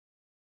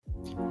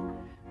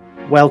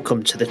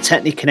Welcome to the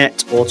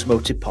TechniConnect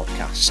Automotive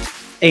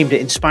Podcast, aimed at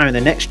inspiring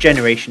the next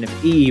generation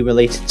of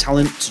EE-related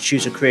talent to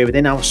choose a career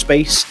within our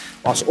space,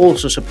 whilst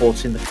also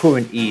supporting the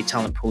current EE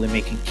talent pool in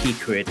making key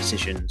career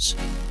decisions.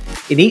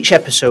 In each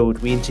episode,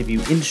 we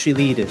interview industry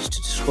leaders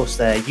to discuss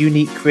their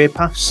unique career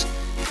paths,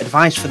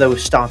 advice for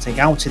those starting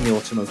out in the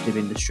automotive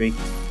industry,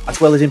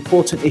 as well as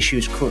important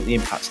issues currently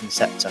impacting the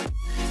sector.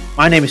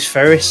 My name is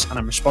Ferris, and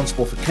I'm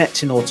responsible for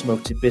connecting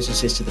automotive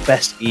businesses to the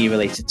best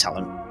EE-related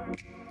talent.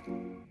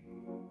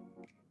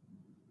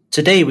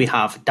 Today we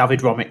have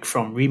David Romic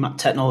from Rimac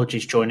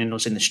Technologies joining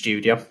us in the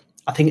studio.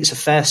 I think it's a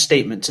fair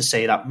statement to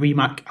say that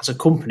Rimac as a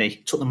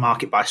company took the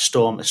market by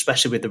storm,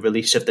 especially with the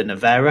release of the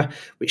Navara,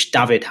 which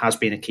David has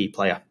been a key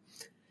player.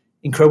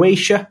 In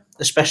Croatia,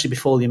 especially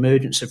before the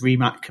emergence of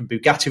Rimac and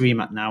Bugatti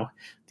Rimac now,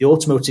 the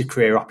automotive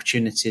career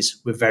opportunities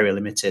were very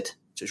limited.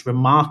 So it's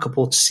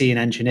remarkable to see an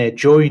engineer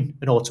join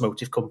an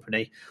automotive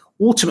company,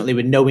 ultimately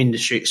with no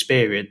industry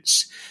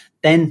experience,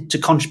 then to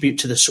contribute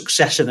to the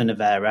success of the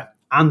Navara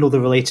and other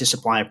related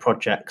supplier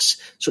projects,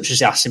 such as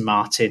the Aston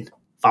Martin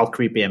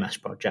Valkyrie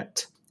BMS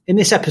project. In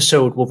this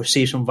episode, we'll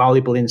receive some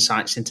valuable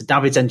insights into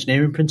David's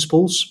engineering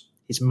principles,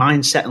 his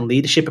mindset and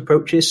leadership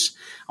approaches,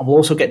 and we'll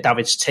also get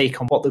David's take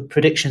on what the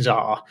predictions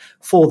are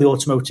for the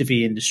automotive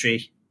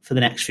industry for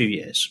the next few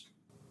years.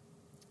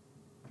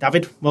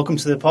 David, welcome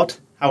to the pod.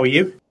 How are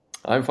you?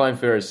 I'm fine,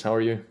 Ferris. How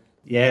are you?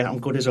 Yeah, I'm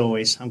good as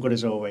always.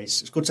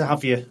 It's good to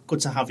have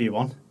you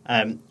on.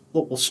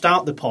 Look, we'll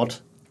start the pod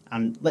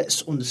and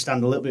let's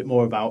understand a little bit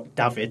more about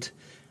David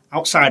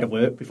outside of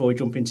work before we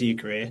jump into your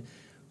career.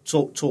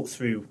 Talk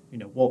through,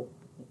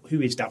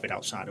 who is David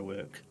outside of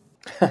work?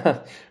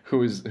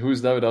 Who is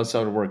David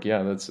outside of work?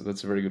 Yeah, that's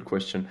a very good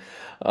question.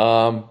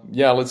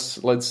 Let's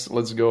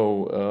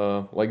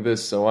go like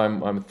this. So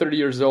I'm 30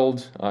 years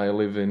old. I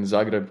live in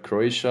Zagreb,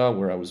 Croatia,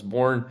 where I was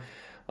born.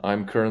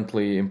 I'm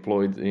currently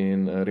employed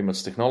in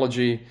Rimac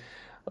technology.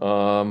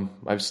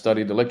 I've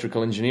studied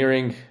electrical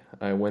engineering.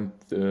 I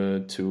went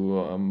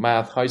to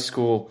math high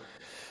school.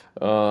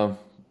 I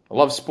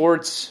love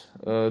sports,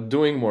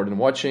 doing more than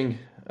watching.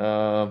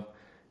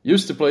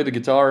 Used to play the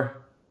guitar,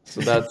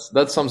 so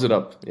that sums it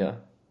up. Yeah.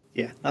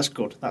 Yeah, that's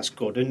good.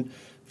 And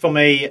for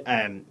me,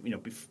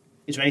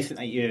 is there anything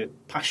that you're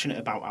passionate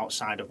about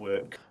outside of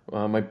work?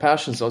 My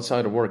passions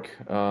outside of work.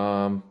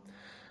 I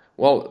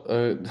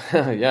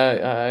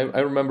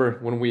remember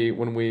when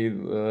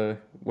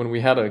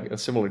we had a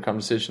similar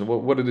conversation.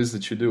 What it is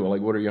that you do?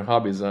 Like, what are your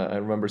hobbies? I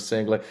remember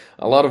saying like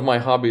a lot of my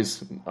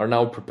hobbies are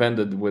now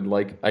prepended with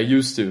like I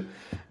used to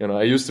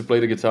play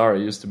the guitar. I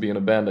used to be in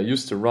a band. I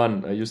used to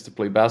run. I used to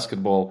play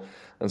basketball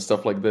and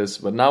stuff like this.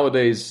 But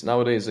nowadays,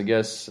 I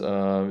guess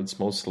it's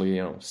mostly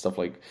stuff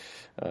like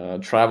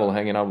travel,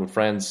 hanging out with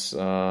friends,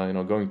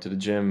 going to the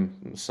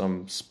gym,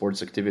 some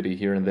sports activity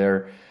here and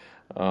there.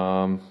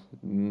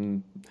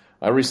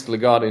 I recently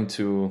got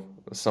into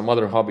some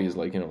other hobbies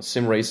like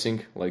sim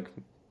racing, like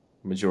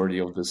majority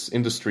of this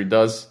industry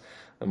does,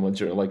 and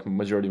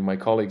majority of my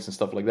colleagues and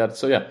stuff like that.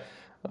 So yeah,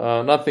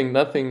 nothing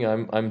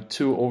I'm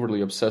too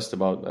overly obsessed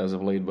about as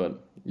of late,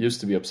 but used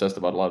to be obsessed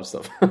about a lot of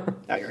stuff.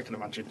 I can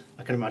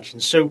imagine.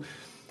 So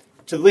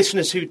to the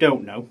listeners who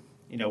don't know,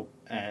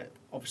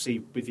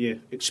 obviously with your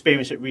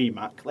experience at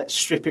Rimac, let's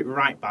strip it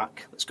right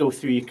back. Let's go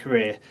through your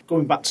career,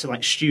 going back to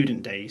like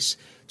student days.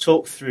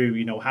 Talk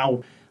through,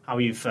 how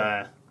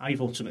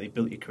you've ultimately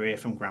built your career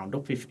from ground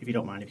up. If you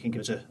don't mind, if you can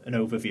give us an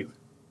overview.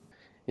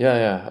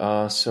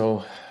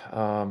 So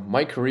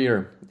my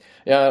career,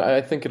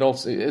 I think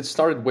it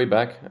started way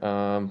back.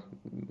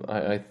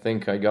 I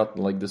think I got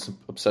like this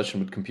obsession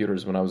with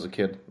computers when I was a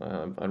kid.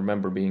 I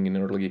remember being in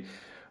early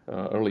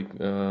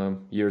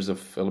years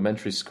of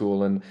elementary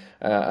school, and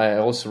I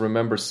also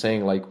remember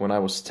saying like when I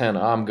was 10,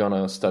 I'm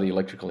gonna study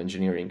electrical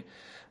engineering.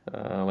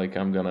 Like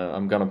I'm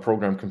gonna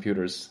program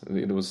computers.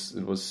 It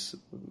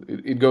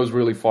goes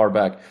really far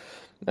back,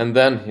 and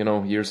then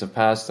years have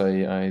passed.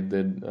 I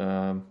did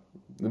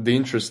the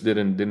interest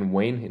didn't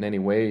wane in any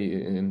way,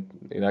 and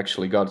it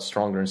actually got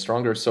stronger and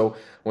stronger. So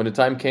when the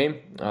time came,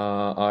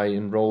 I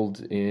enrolled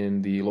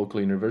in the local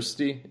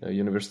university,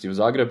 University of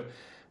Zagreb,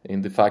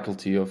 in the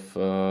faculty of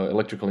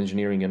electrical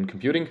engineering and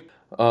computing.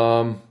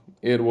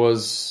 It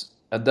was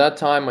at that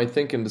time, I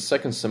think in the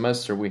second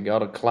semester, we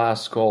got a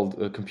class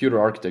called computer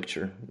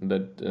architecture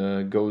that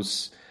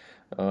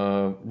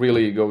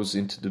really goes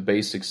into the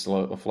basics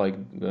of like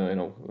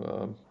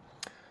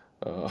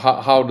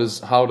how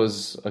does a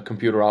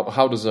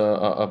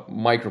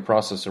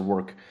microprocessor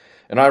work.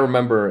 And I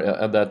remember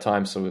at that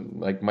time, so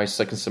like my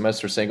second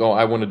semester, saying, "Oh,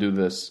 I want to do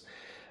this."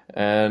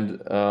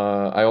 And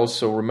I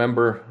also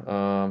remember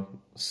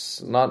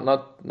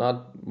not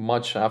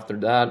much after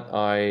that,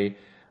 I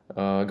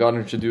got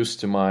introduced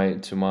to my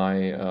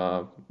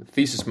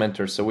thesis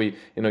mentor. So you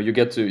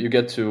get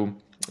to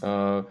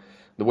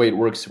the way it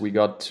works. We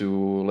got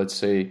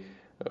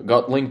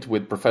linked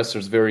with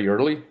professors very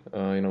early.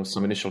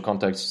 Some initial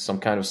contacts, some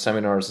kind of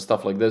seminars and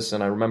stuff like this.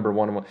 And I remember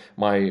one of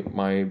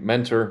my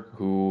mentor,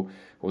 who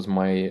was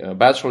my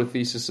bachelor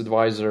thesis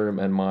advisor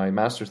and my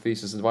master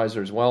thesis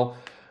advisor as well.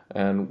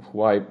 and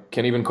who I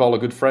can even call a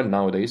good friend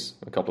nowadays,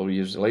 a couple of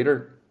years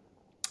later.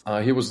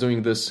 He was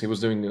doing this. He was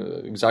doing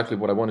exactly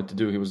what I wanted to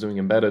do. He was doing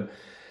embedded,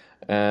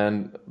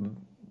 and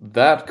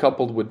that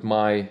coupled with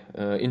my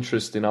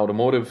interest in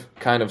automotive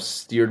kind of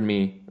steered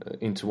me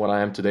into what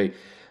I am today.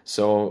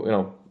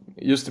 So,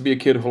 used to be a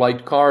kid who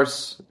liked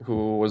cars,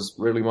 who was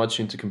really much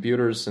into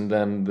computers, and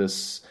then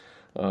this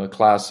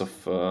class of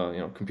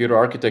computer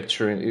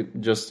architecture,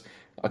 it just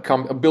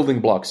a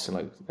building blocks,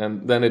 and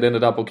then it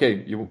ended up,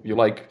 okay, you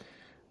like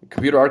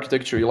computer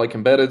architecture, you like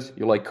embedded,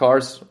 you like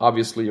cars,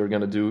 obviously you're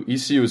going to do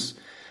ECUs.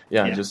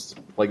 Yeah, just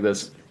like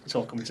this. It's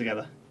all coming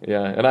together.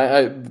 Yeah, and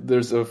I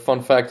there's a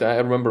fun fact. I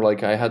remember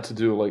I had to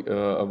do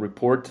a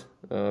report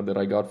that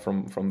I got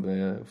from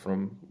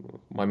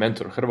my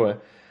mentor Hrvoje,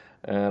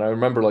 and I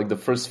remember the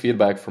first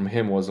feedback from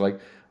him was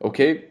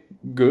okay,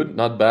 good,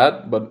 not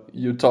bad, but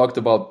you talked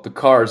about the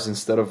cars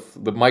instead of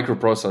the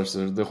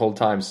microprocessors the whole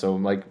time. So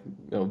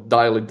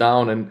dial it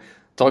down and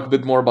talk a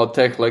bit more about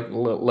tech,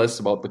 less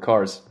about the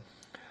cars.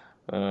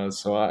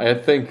 So I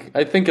think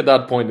at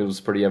that point it was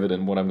pretty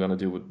evident what I'm gonna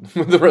do with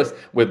the rest.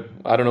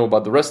 I don't know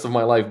about the rest of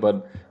my life,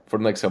 but for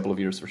the next couple of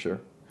years for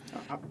sure.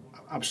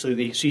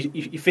 Absolutely. So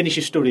you finish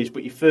your studies,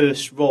 but your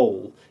first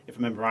role, if I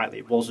remember rightly,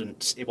 it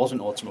wasn't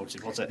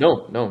automotive, was it?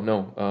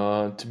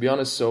 No. To be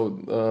honest,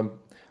 so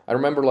I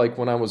remember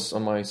when I was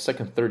on my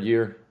second, third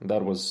year,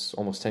 that was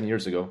almost 10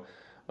 years ago.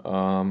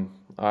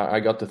 I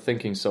got to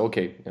thinking. So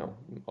okay,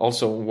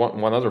 also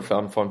one other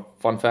fun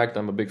fact.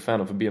 I'm a big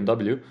fan of a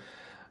BMW.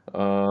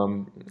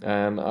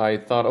 And I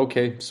thought,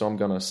 okay, so I'm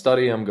gonna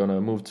study, I'm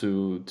gonna move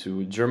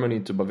to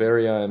Germany, to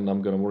Bavaria, and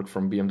I'm gonna work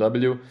from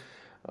BMW.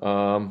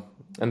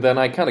 And then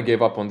I kind of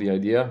gave up on the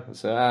idea. I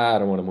said, I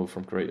don't want to move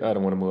from Croatia. I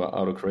don't want to move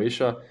out of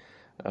Croatia.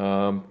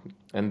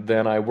 And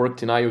then I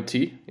worked in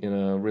IoT in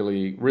a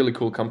really, really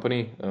cool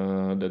company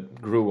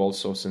that grew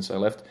also since I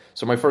left.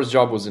 So my first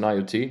job was in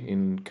IoT,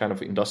 in kind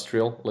of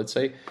industrial, let's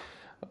say.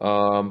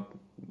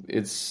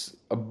 It's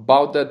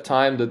about that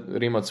time that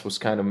Rimac was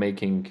kind of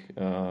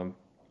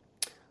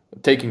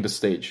taking the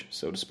stage,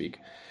 so to speak,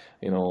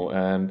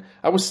 and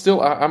I was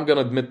still, I'm going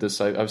to admit this,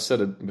 I've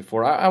said it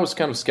before, I was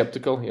kind of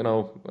skeptical,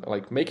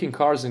 making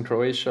cars in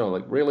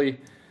Croatia, really,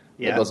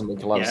 that doesn't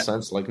make a lot of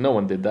sense, no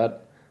one did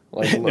that,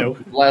 no.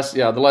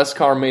 The last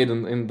car made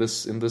in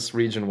this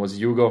region was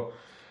Yugo,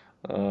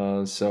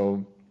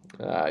 so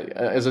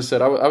as I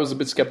said, I was a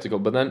bit skeptical,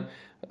 but then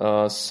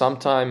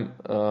sometime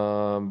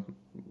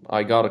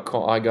I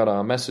got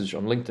a message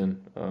on LinkedIn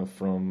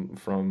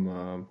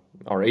from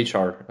our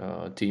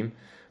HR team,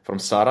 from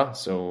Sara,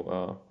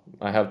 so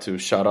I have to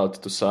shout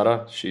out to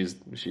Sara. She's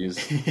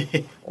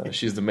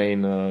the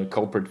main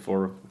culprit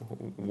for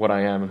what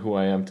I am and who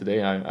I am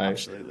today.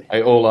 Absolutely. I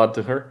owe a lot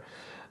to her.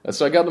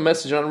 So I got the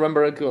message, and I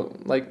remember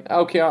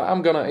okay,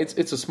 I'm gonna.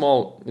 It's a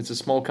small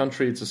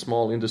country, it's a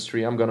small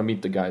industry. I'm gonna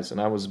meet the guys, and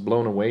I was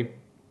blown away.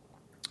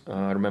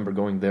 I remember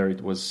going there.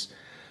 It was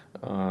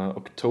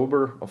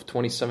October of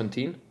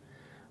 2017.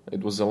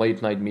 It was a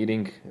late night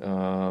meeting.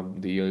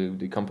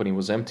 The company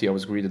was empty. I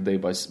was greeted there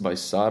by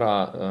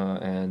Sara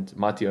and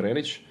Matija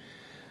Renić.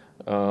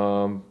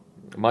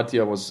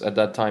 Matija was at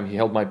that time, he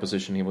held my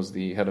position. He was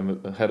the head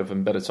of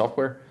embedded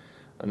software.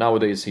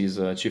 Nowadays he's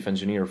a chief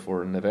engineer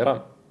for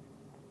Nevera.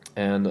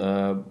 And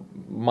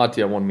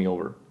Matija won me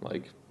over.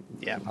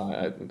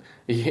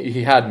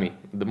 He had me.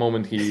 The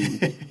moment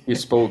he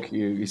spoke,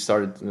 he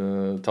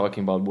started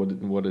talking about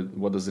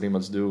what does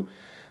Rimac do.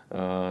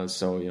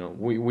 So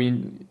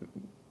we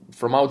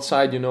from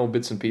outside,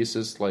 bits and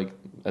pieces.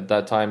 At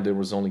that time, there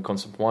was only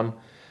Concept One.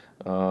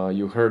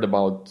 You heard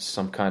about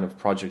some kind of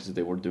projects that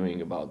they were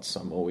doing about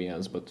some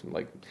OEMs, but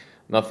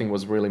nothing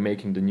was really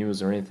making the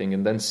news or anything.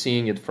 And then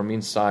seeing it from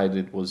inside,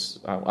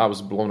 I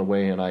was blown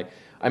away, and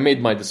I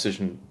made my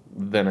decision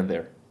then and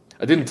there.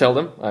 I didn't tell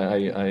them.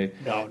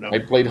 I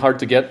played hard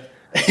to get,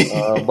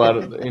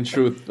 but in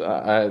truth,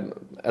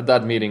 at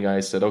that meeting, I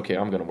said, okay,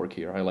 I'm going to work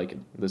here. I like it.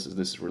 This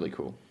is really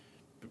cool.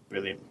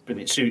 Brilliant.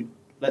 So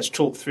let's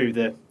talk through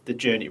the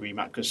journey at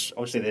Rimac, because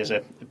obviously there's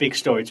a big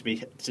story to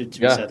be said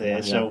here.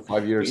 Yeah, so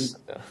 5 years.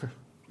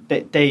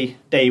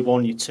 Day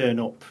one, you turn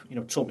up.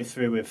 Talk me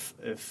through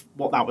of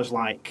what that was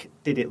like.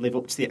 Did it live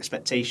up to the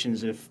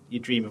expectations of your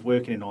dream of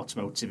working in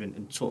automotive,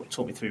 and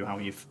talk me through how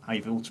you've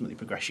ultimately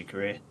progressed your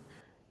career.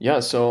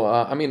 Yeah, so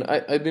I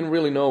didn't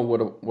really know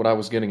what I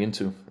was getting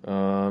into.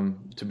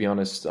 To be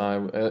honest,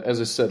 as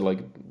I said,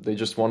 they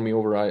just won me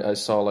over. I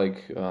saw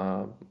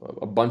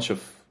a bunch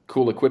of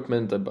cool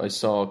equipment. I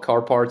saw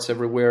car parts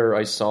everywhere.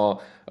 I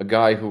saw a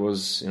guy who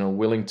was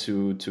willing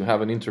to have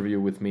an interview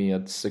with me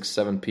at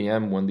 6-7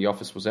 p.m. when the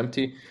office was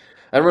empty.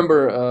 I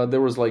remember there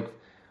was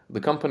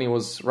the company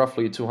was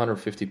roughly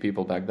 250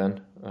 people back then.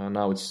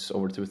 Now it's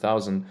over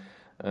 2,000,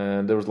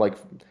 and there was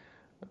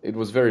it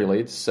was very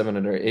late,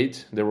 7 or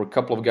 8. There were a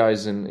couple of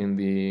guys in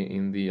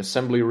the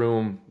assembly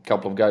room, a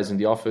couple of guys in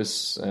the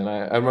office, and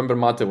I remember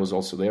Mate was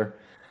also there.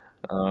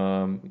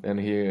 And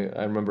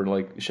I remember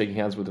shaking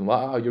hands with him.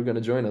 Wow, you're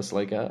gonna join us?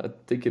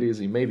 Take it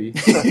easy, maybe.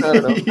 I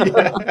don't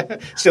know.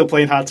 Still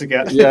playing hard to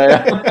get.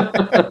 Yeah.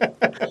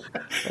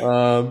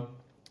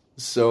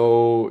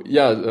 So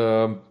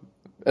yeah,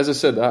 as I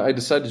said, I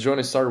decided to join.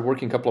 I started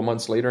working a couple of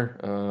months later.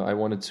 I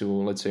wanted to,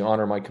 let's say,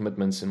 honor my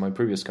commitments in my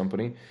previous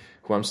company,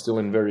 who I'm still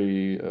in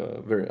very.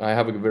 I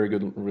have a very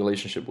good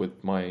relationship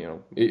with my,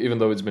 even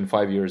though it's been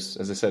 5 years.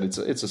 As I said, it's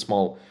a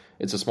small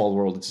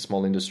world, it's a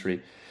small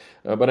industry.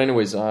 But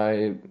anyways,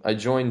 I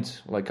joined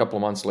like a couple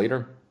of months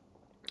later.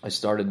 I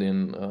started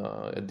in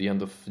at the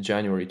end of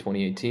January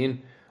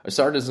 2018. I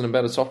started as an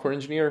embedded software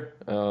engineer,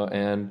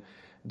 and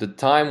the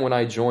time when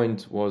I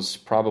joined was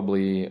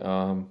probably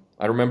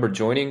I remember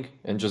joining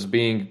and just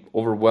being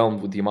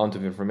overwhelmed with the amount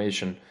of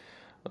information.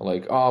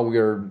 Like, oh, we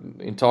are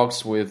in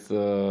talks with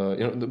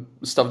the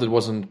stuff that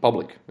wasn't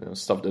public,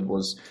 stuff that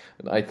was.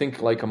 I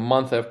think like a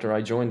month after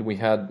I joined, we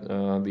had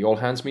the all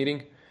hands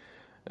meeting,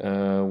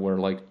 where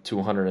like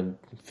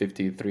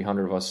 250,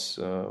 300 of us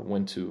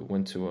went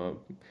to.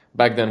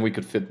 Back then, we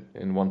could fit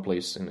in one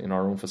place in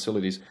our own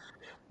facilities,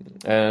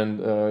 and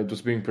it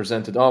was being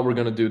presented. Oh, we're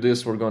going to do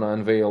this. We're going to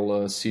unveil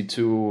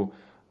C2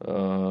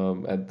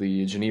 at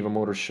the Geneva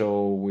Motor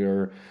Show.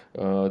 We're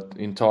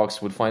in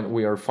talks with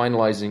we are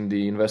finalizing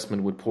the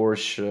investment with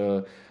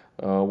Porsche.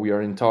 We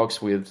are in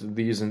talks with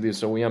these and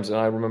these OEMs, and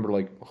I remember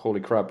like, holy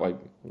crap!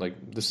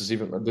 This is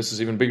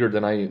even bigger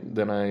than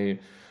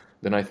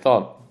I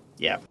thought.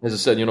 Yeah. As I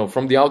said,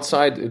 from the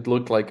outside, it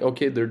looked like,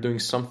 okay, they're doing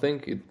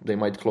something. They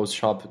might close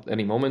shop at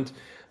any moment.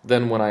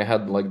 Then when I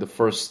had like the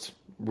first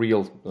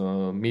real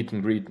meet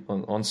and greet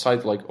on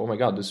site, like, oh my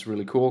God, this is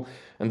really cool.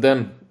 And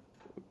then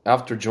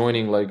after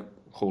joining, like,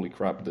 holy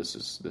crap, this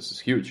is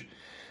huge.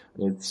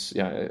 It's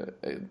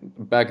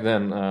back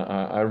then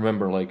I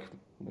remember like,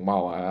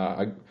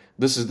 wow,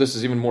 this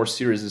is even more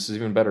serious. This is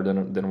even better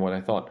than what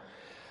I thought.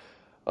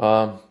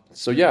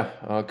 So yeah,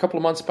 a couple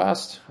of months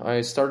passed. I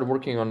started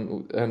working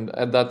on, and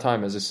at that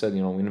time, as I said,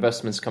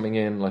 investments coming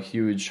in, like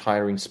huge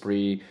hiring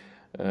spree.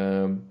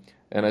 And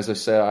as I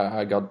said,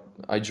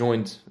 I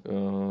joined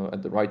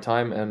at the right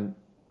time, and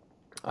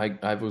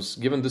I was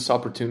given this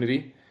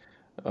opportunity.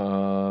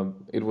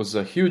 It was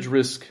a huge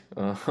risk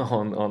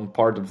on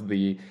part of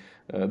the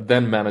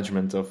then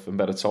management of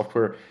embedded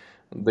software.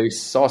 They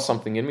saw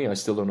something in me. I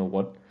still don't know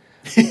what.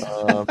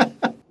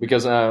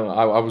 Because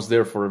I was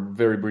there for a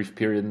very brief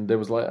period, and they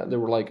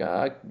were like,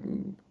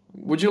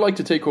 would you like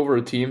to take over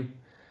a team?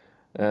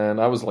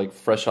 And I was like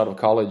fresh out of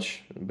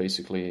college,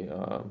 basically.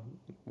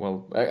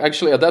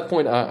 Actually, at that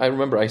point, I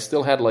remember I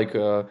still had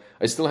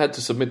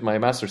to submit my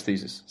master's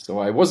thesis, so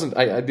I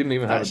didn't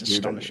even have That's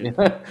astonishing.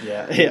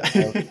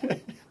 Yeah.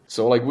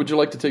 So like, would you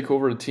like to take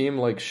over a team?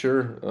 Like,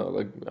 sure.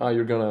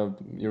 You're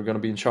gonna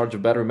be in charge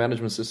of battery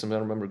management system. I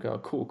remember,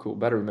 cool,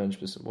 battery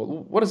management system.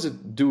 Well, what does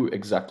it do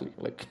exactly?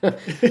 Like,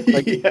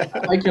 Yeah.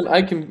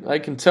 I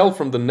can tell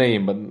from the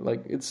name, but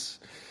like,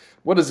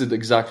 what does it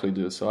exactly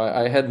do? So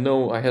I had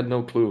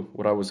no clue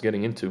what I was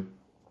getting into.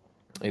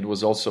 It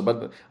was also,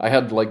 but I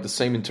had like the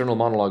same internal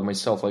monologue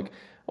myself. Like,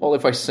 well,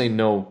 if I say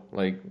no,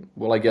 like,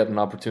 will I get an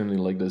opportunity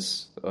like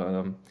this?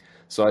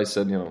 So I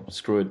said,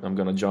 screw it. I'm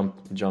gonna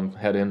jump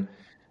head in,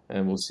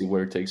 and we'll see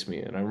where it takes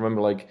me. And I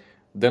remember like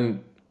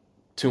then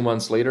 2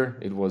 months later,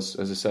 it was,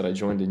 as I said, I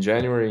joined in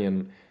January,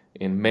 and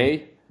in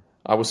May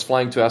I was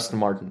flying to Aston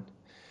Martin,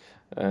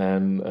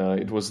 and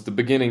it was the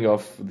beginning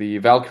of the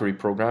Valkyrie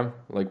program.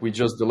 Like, we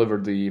just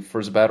delivered the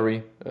first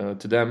battery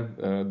to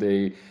them.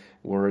 They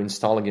were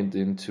installing it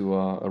into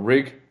a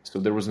rig, so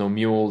there was no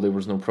mule, there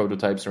was no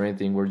prototypes or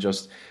anything. We're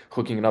just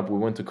hooking it up. We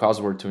went to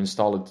Cosworth to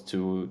install it,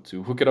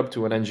 to hook it up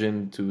to an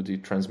engine, to the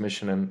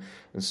transmission,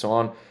 and so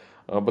on.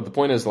 But the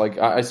point is, like,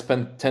 I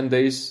spent 10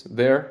 days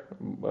there,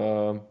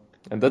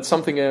 and that's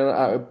something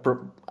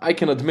I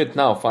can admit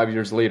now, 5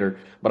 years later,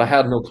 but I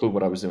had no clue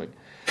what I was doing.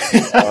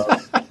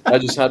 I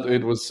just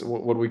it was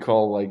what we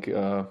call like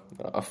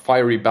a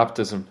fiery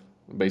baptism,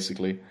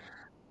 basically.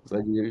 It's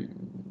like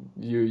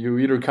you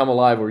either come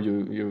alive or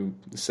you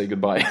say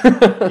goodbye.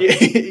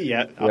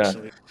 Yeah,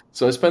 absolutely. Yeah.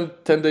 So I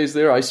spent 10 days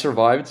there. I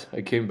survived.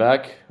 I came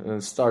back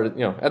and started,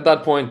 at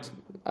that point,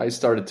 I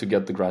started to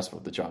get the grasp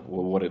of the job,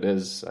 what it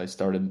is.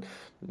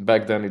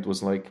 Back then it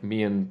was like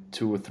me and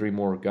 2 or 3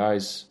 more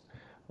guys.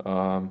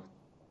 So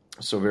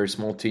a very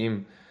small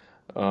team.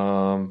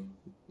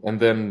 And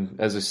then,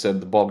 as I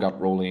said, the ball got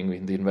rolling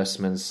in the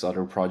investments,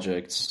 other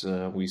projects.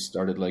 We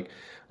started like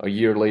a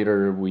year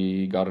later,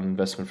 we got an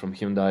investment from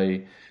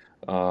Hyundai.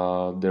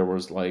 There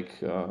was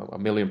like a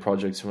million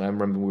projects. I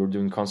remember we were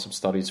doing concept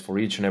studies for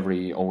each and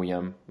every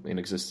OEM in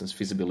existence,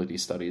 feasibility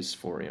studies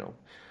for,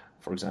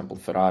 for example,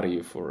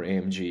 Ferrari, for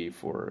AMG,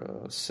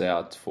 for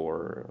Seat,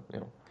 for,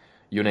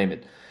 you name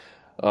it.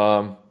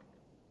 So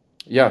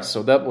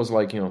that was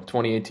like,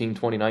 2018,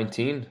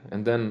 2019.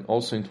 And then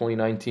also in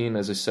 2019,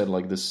 as I said,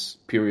 like this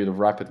period of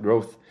rapid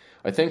growth.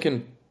 I think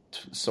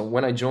so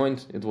when I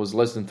joined, it was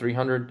less than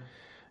 300.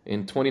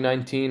 In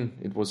 2019,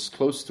 it was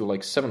close to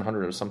like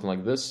 700 or something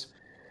like this.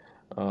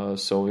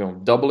 So,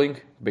 doubling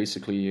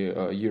basically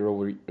year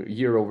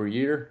over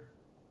year.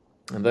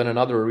 And then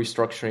another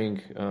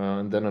restructuring,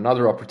 and then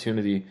another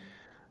opportunity.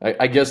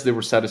 I guess they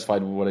were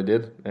satisfied with what I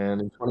did.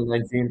 And in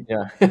 2019,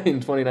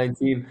 in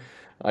 2019,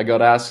 I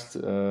got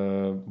asked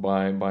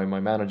by my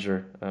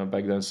manager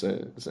back then.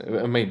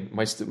 I mean,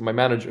 my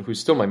manager, who's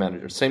still my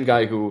manager, same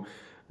guy who.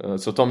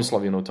 So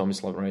Tomislav, you know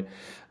Tomislav, right?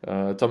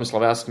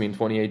 Tomislav asked me in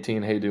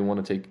 2018, "Hey, do you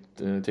want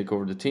to take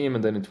over the team?"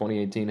 And then in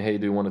 2018, "Hey,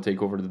 do you want to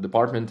take over the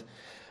department?"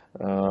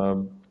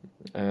 And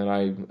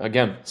I,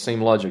 again,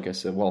 same logic. I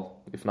said, "Well,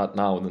 if not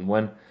now, then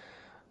when?"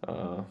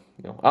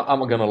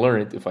 I'm gonna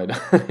learn it if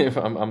if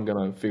I'm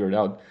gonna figure it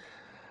out.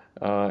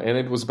 And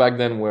it was back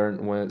then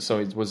so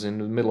it was in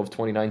the middle of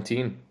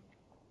 2019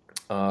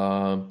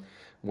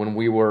 when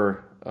we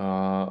were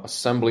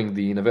assembling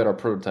the Nevera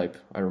prototype.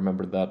 I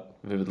remember that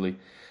vividly.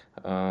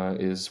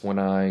 Is when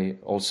I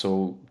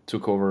also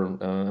took over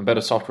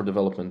embedded software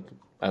development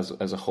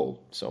as a whole.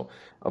 So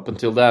up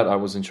until that, I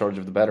was in charge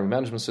of the battery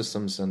management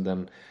systems, and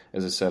then,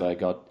 as I said, I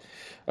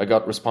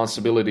got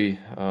responsibility,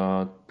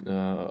 a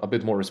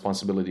bit more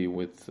responsibility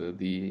with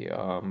the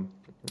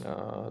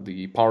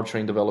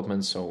powertrain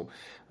development. So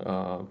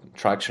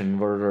traction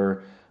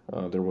inverter,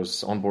 there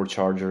was onboard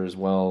charger as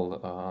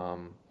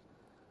well.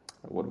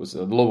 What was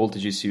the low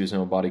voltage ECUs,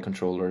 body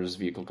controllers,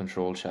 vehicle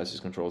control, chassis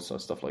control,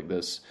 stuff like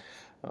this.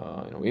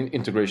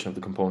 Integration of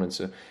the components,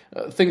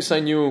 things I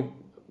knew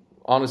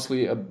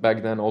honestly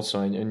back then. Also,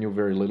 I knew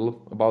very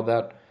little about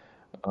that.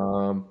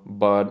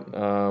 But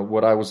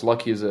what I was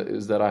lucky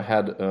is that I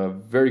had a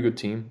very good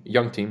team,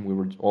 young team. We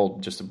were all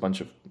just a bunch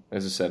of,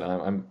 as I said,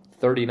 I'm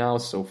 30 now,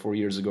 so 4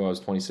 years ago I was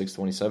 26,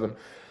 27.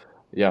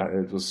 Yeah,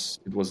 it was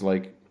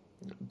like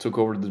took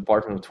over the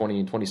department of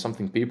 20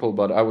 something people,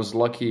 but I was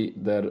lucky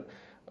that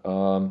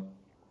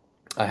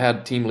I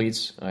had team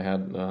leads. I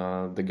had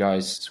the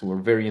guys who were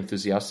very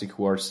enthusiastic,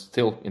 who are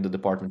still in the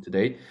department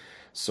today.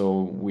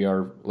 So we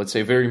are, let's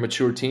say, a very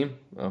mature team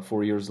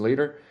 4 years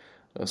later.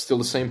 Still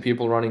the same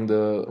people running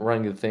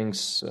the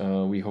things.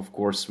 We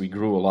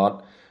grew a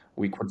lot.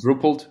 We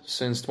quadrupled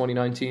since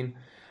 2019.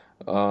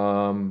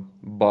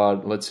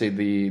 But let's say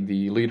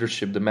the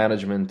leadership, the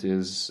management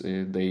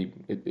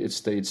it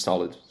stayed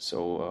solid.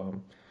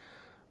 So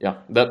yeah,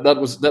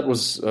 that's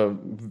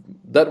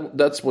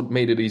what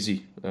made it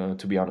easy.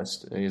 To be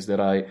honest, is that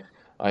I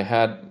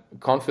had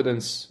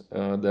confidence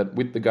that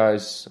with the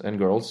guys and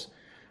girls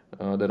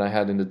that I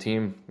had in the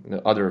team,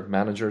 the other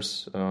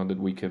managers, that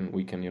we can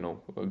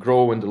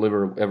grow and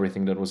deliver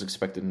everything that was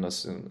expected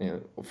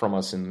from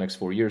us in the next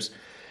 4 years.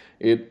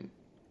 It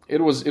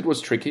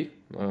was tricky.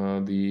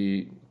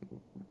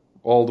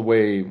 All the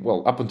way,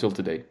 well, up until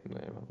today,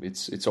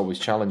 it's always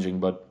challenging,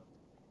 but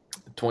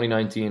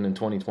 2019 and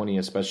 2020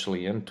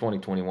 especially, and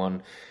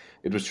 2021,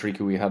 it was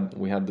tricky. We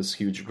had this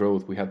huge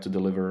growth. We had to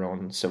deliver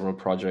on several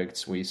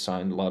projects. We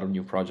signed a lot of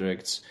new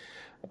projects.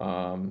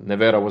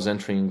 Nevera was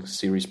entering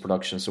series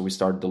production, so we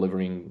started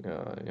delivering.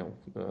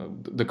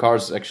 The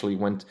cars actually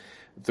went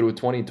through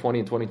 2020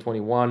 and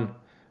 2021.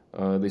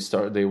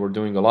 They were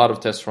doing a lot of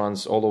test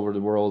runs all over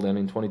the world, and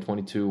in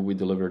 2022 we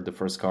delivered the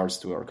first cars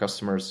to our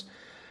customers.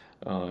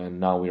 And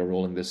now we are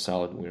rolling this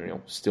out. We're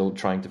still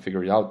trying to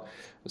figure it out,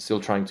 still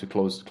trying to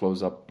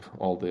close up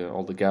all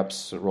the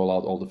gaps, roll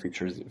out all the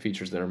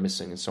features that are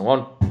missing, and so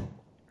on,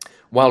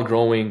 while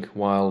growing,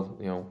 while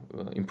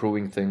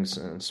improving things,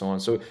 and so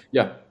on. So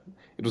yeah,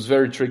 it was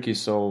very tricky.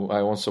 So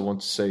I also want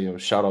to say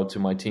shout out to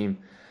my team,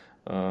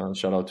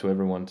 shout out to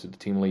everyone, to the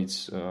team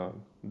leads.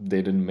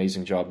 They did an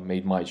amazing job,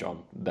 made my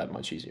job that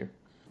much easier.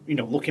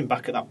 Looking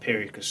back at that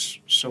period, because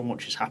so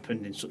much has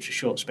happened in such a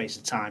short space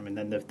of time, and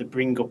then the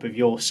bring up of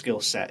your skill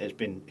set has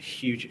been a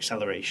huge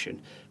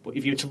acceleration. But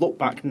if you were to look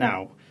back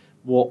now,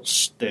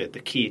 what's the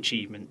key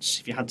achievements?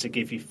 If you had to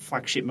give your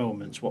flagship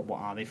moments, what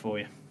are they for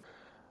you?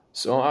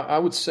 So I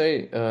would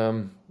say,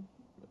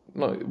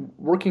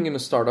 working in a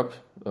startup,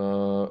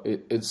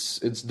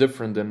 it's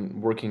different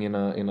than working in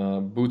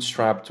a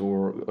bootstrapped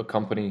or a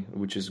company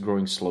which is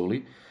growing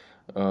slowly.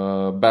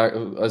 Back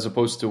as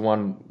opposed to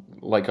one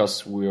like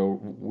us, we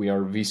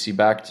are VC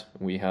backed.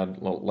 We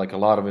had like a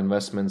lot of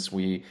investments.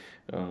 We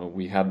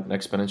had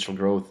exponential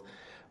growth.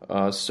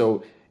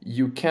 So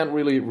you can't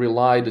really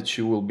rely that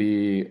you will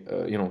be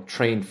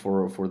trained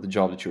for the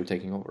job that you're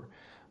taking over.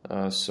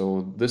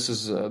 So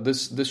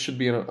this should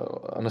be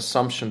an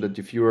assumption that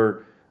if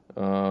you're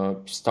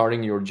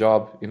starting your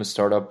job in a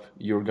startup,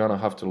 you're gonna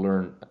have to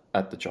learn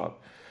at the job.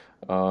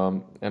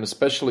 And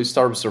especially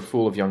startups are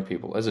full of young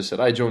people. As I said,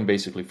 I joined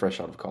basically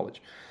fresh out of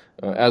college,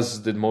 as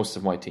did most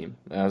of my team,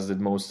 as did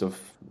most of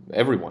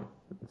everyone.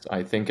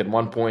 I think at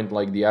one point,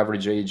 like, the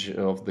average age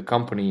of the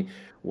company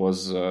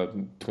was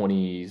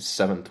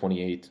 27,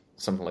 28,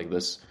 something like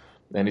this.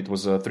 And it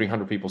was a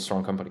 300 people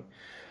strong company.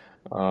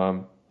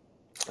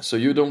 So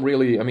you don't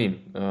really,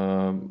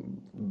 and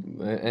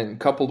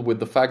coupled with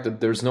the fact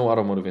that there's no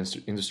automotive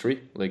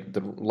industry, like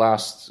the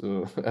last,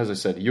 as I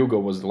said,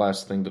 Yugo was the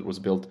last thing that was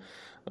built,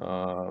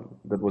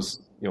 that was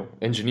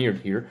engineered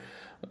here.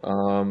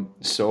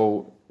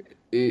 So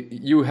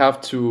you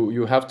have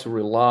to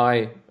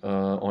rely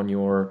on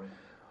your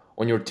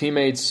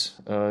teammates,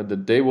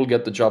 that they will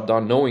get the job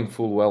done, knowing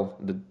full well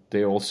that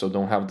they also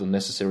don't have the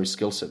necessary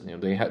skill set.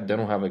 They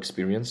don't have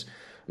experience,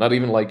 not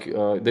even like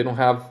they don't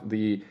have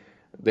the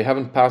They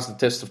haven't passed the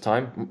test of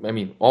time. I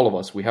mean, all of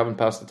us, we haven't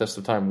passed the test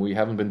of time. We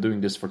haven't been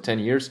doing this for 10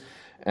 years,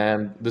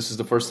 and this is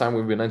the first time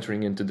we've been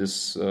entering into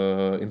this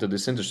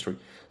industry.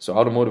 So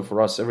automotive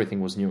for us,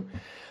 everything was new.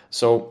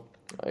 So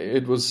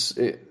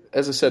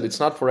as I said, it's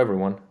not for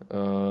everyone.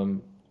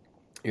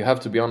 You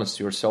have to be honest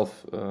to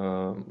yourself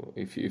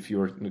if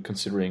you're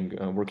considering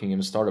working in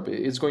a startup.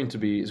 It's going to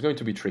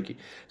be tricky.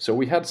 So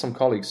we had some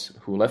colleagues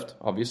who left.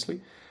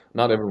 Obviously,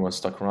 not everyone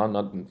stuck around.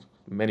 Not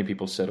many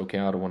people said, "Okay,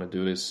 I don't want to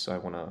do this. I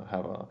want to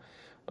have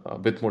a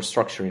bit more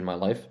structure in my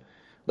life."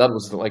 That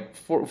was like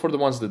for the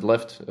ones that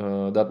left.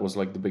 That was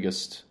like the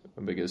biggest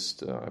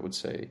I would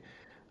say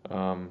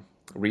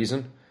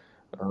reason.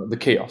 The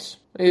chaos.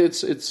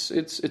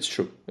 It's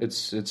true.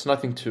 It's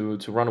nothing to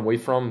run away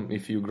from.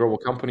 If you grow a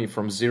company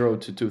from 0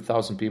 to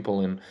 2,000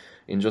 people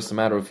in just a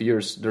matter of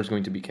years, there's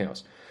going to be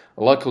chaos.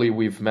 Luckily,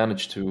 we've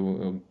managed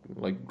to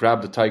like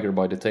grab the tiger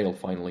by the tail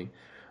finally,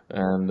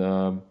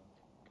 and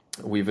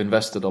we've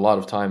invested a lot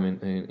of time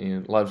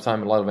in a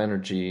lot of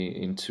energy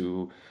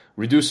into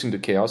reducing the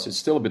chaos. It's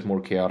still a bit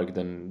more chaotic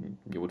than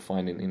you would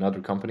find in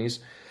other companies,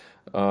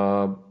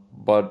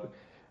 but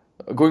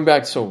going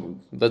back, so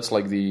that's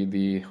like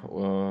the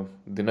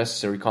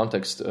necessary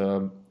context.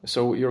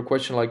 So your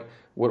question, like,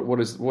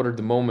 what are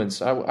the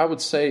moments? I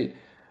would say,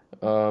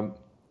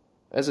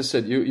 as I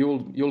said,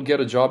 you'll get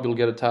a job, you'll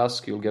get a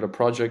task, you'll get a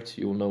project,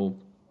 you'll know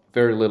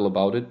very little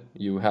about it.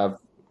 You have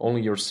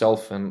only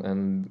yourself,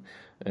 and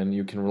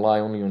you can rely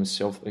only on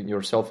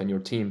yourself and your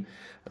team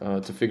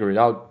to figure it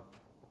out.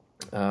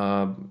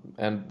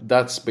 And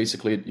that's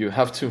basically it. You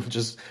have to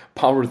just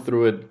power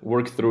through it,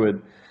 work through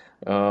it.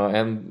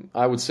 And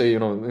I would say,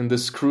 in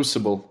this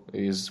crucible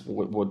is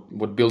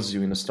what builds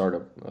you in a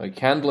startup. Like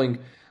handling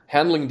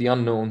the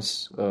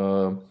unknowns,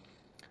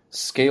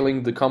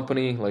 scaling the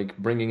company, like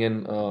bringing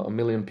in 1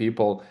 million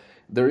people.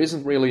 There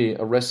isn't really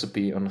a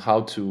recipe on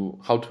how to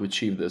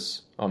achieve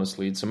this.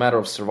 Honestly, it's a matter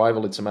of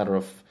survival. It's a matter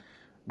of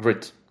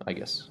grit, I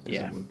guess.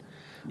 Yeah.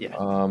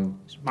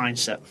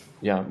 Mindset.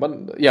 Yeah,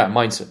 but yeah,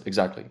 mindset.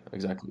 Exactly.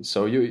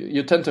 So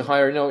you tend to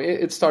hire.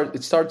 It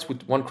starts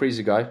with one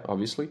crazy guy,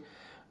 obviously.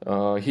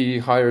 He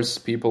hires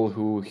people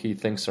who he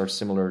thinks are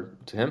similar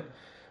to him.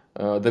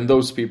 Then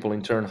those people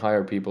in turn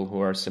hire people who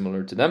are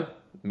similar to them,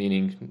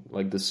 meaning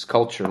like this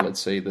culture, let's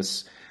say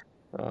this,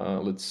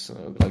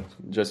 like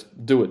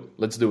just do it.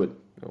 Let's do it.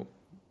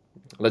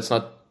 Let's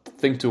not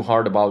think too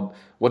hard about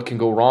what can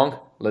go wrong.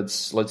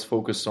 Let's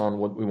focus on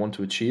what we want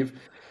to achieve.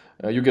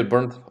 You get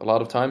burned a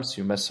lot of times.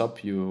 You mess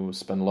up. You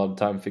spend a lot of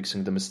time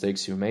fixing the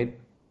mistakes you made.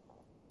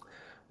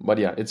 But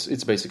yeah,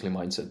 it's basically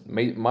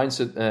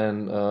mindset,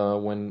 and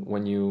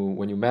when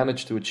you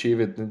manage to achieve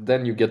it,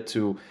 then you get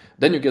to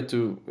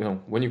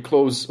when you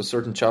close a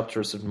certain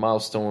chapter, a certain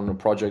milestone, a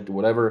project, or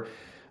whatever,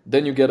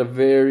 then you get a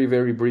very,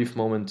 very brief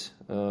moment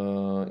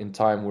in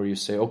time where you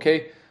say,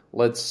 okay,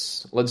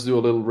 let's do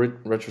a little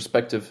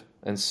retrospective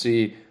and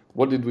see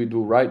what did we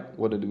do right,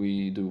 what did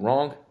we do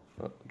wrong.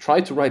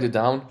 Try to write it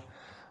down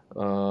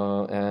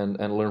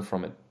and learn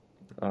from it.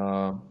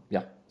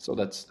 So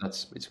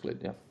that's basically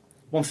it. Yeah.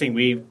 One thing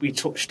we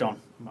touched on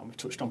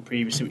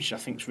previously, which I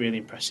think is really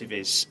impressive,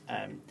 is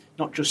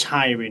not just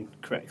hiring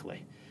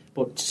correctly,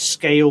 but to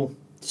scale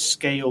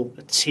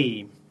a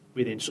team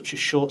within such a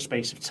short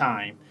space of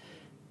time,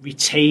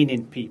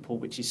 retaining people,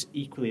 which is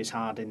equally as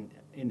hard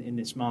in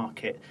this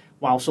market,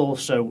 whilst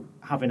also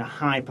having a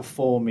high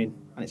performing,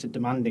 and it's a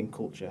demanding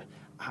culture.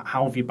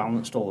 How have you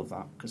balanced all of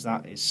that? Because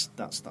that's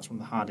one of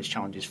the hardest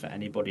challenges for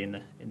anybody in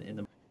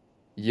the.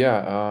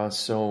 Yeah.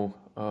 So.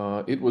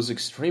 It was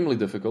extremely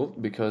difficult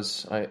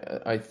because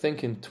I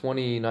think in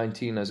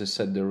 2019, as I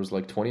said, there was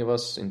like 20 of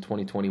us. In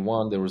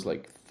 2021, there was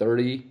like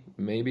 30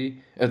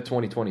 maybe.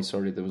 2020,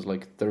 sorry, there was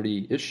like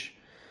 30-ish,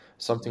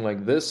 something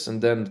like this.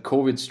 And then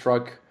COVID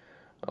struck,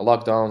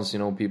 lockdowns,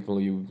 people,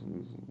 you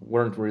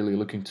weren't really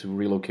looking to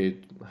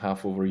relocate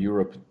half over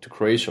Europe to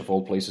Croatia, of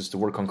all places, to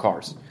work on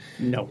cars.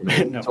 No,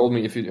 no. Told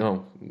me if you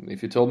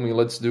told me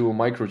let's do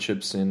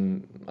microchips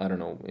in, I don't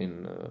know,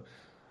 in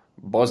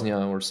Bosnia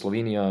or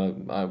Slovenia,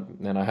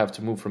 and I have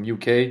to move from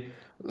UK.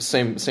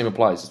 Same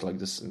applies. It's like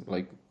this.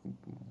 Like,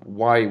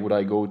 why would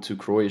I go to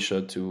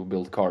Croatia to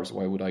build cars?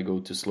 Why would I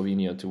go to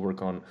Slovenia to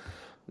work on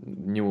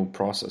new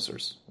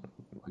processors?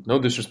 No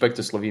disrespect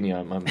to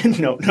Slovenia.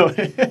 No,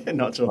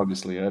 not so.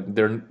 Obviously,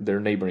 they're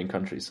neighboring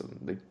countries, so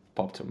they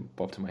popped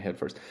to my head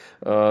first.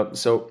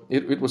 So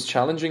it was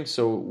challenging.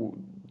 So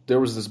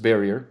there was this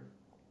barrier,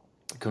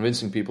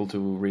 convincing people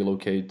to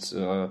relocate.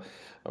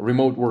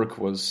 Remote work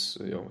was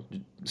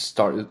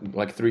started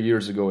like 3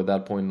 years ago. At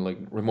that point, like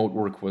remote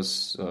work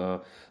was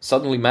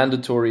suddenly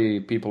mandatory.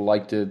 People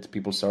liked it.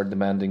 People started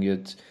demanding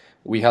it.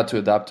 We had to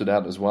adapt to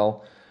that as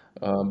well.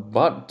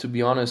 But to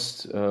be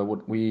honest,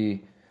 what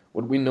we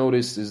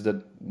noticed is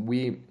that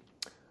we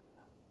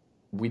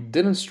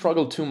didn't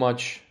struggle too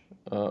much.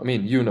 I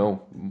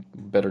mean,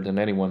 better than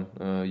anyone.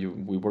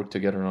 We worked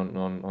together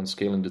on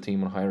scaling the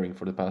team and hiring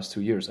for the past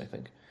 2 years. I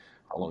think.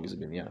 How long has it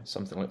been? Yeah,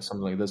 something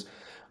like this.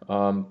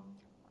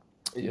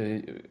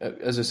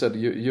 As I said,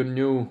 you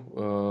knew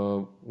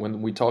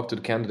when we talked to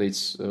the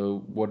candidates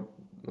what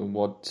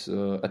what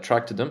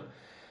attracted them.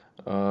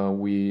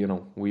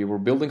 We were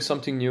building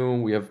something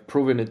new. We have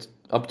proven it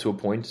up to a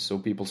point. So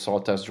people saw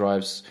test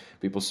drives,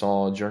 people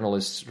saw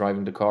journalists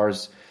driving the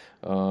cars.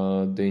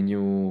 They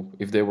knew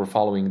if they were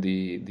following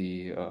the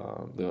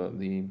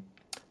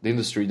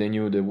industry. They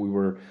knew that we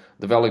were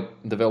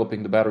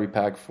developing the battery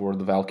pack for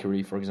the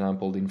Valkyrie, for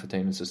example, the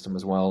infotainment system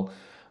as well.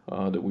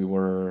 That we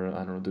were,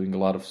 I don't know, doing a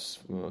lot of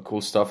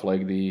cool stuff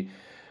like the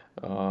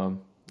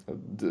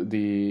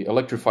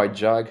electrified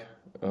Jag.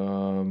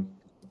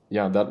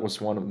 That was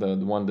one of the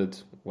one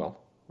that, well,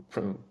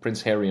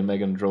 Prince Harry and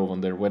Meghan drove on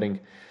their wedding.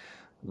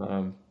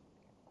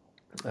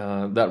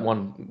 That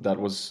one, that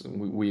was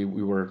we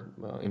were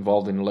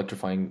involved in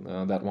electrifying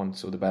that one,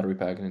 so the battery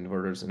pack and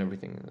inverters and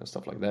everything,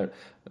 stuff like that.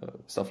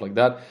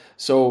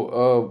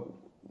 So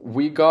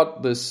we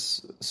got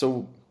this.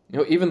 So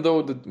even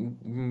though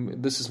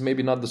this is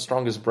maybe not the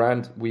strongest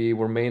brand, we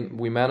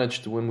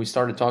managed when we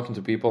started talking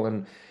to people,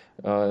 and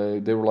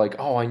they were like,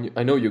 "Oh,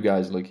 I know you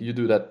guys. Like you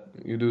do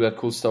that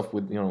cool stuff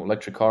with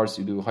electric cars.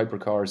 You do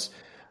hypercars,"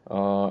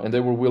 and they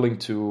were willing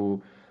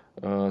to.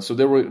 So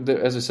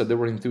as I said, they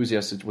were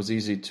enthusiasts. It was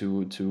easy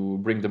to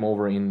bring them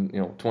over in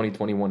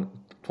 2021.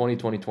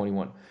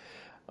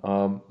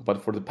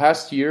 But for the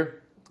past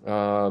year,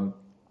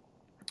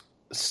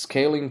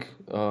 scaling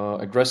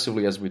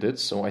aggressively as we did,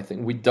 so I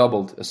think we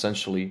doubled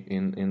essentially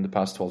in the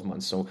past 12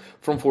 months. So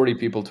from 40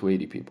 people to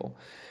 80 people.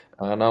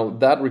 Now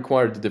that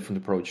required a different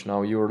approach.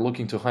 Now you're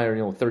looking to hire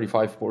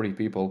 35, 40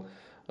 people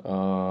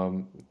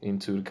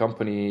into the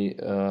company.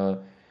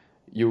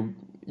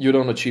 You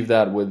don't achieve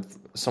that with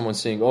someone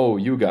saying, "Oh,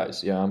 you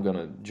guys, yeah, I'm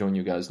gonna join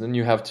you guys." Then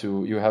you have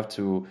to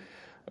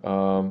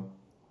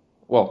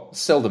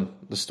sell them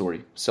the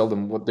story, sell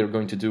them what they're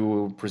going to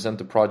do, present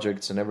the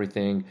projects and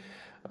everything.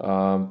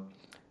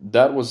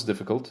 That was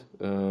difficult.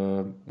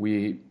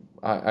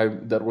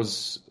 That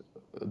was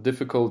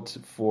difficult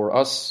for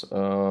us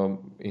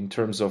in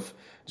terms of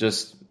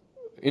just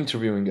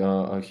interviewing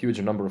a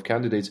huge number of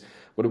candidates,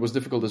 but it was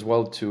difficult as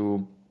well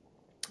to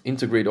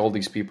integrate all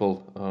these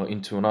people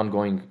into an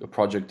ongoing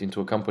project,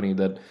 into a company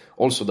that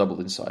also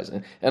doubled in size.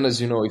 And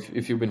as you know,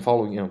 if you've been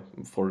following,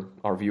 for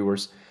our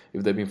viewers,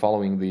 if they've been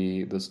following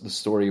the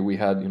story, we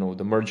had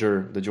the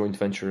merger, the joint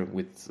venture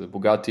with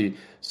Bugatti,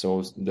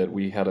 so that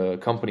we had a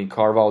company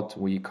carve out.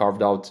 We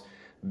carved out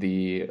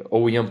the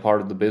OEM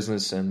part of the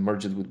business and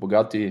merged it with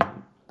Bugatti.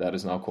 That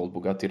is now called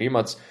Bugatti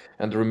Rimac,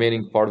 and the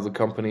remaining part of the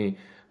company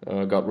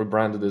got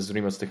rebranded as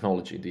Rimac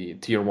Technology, the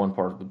tier 1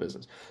 part of the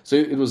business. So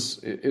it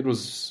was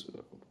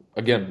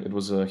again, it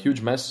was a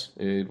huge mess.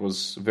 It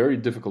was very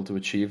difficult to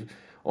achieve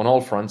on all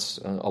fronts.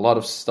 A lot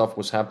of stuff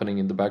was happening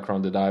in the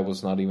background that I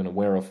was not even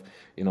aware of.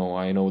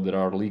 I know that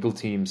our legal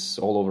teams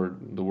all over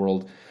the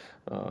world,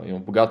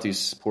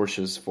 Bugattis,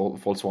 Porsches,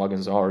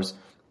 Volkswagens, ours,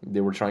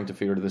 they were trying to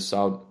figure this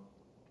out,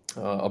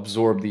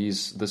 absorb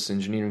this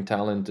engineering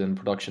talent and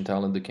production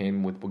talent that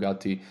came with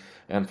Bugatti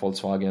and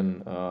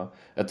Volkswagen.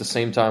 At the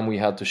same time, we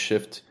had to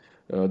shift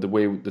the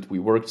way that we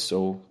worked.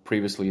 So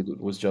previously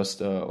it was just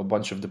a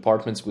bunch of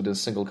departments within a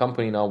single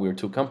company. Now we're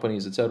 2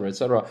 companies,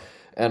 etc.,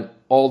 and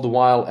all the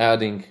while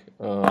adding,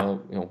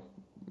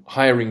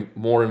 hiring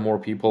more and more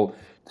people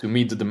to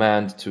meet the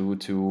demand to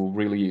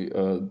really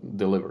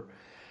deliver.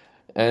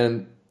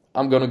 And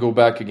I'm gonna go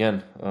back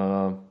again.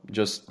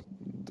 Just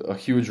a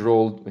huge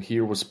role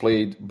here was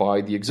played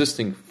by the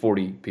existing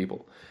 40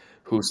 people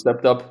who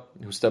stepped up.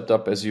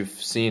 As you've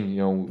seen,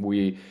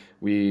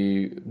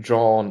 we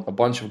draw on a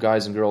bunch of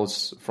guys and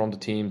girls from the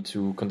team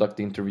to conduct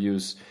the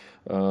interviews,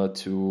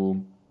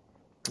 to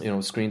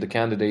screen the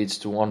candidates,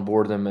 to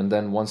onboard them, and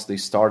then once they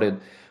started,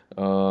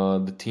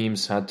 the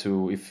teams had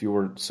to. If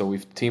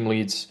team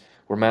leads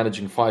were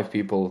managing 5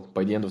 people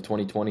by the end of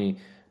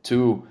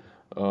 2022,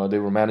 they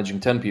were managing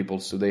 10 people,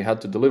 so they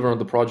had to deliver on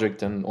the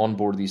project and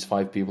onboard these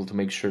 5 people to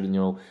make sure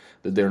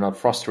that they're not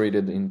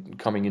frustrated in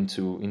coming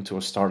into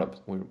a startup,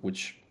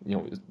 which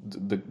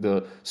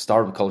the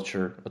startup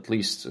culture, at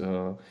least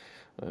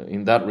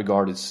in that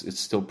regard, it's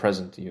still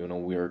present.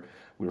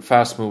 We're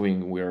fast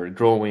moving, we're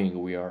growing,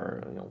 we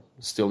are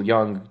still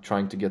young,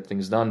 trying to get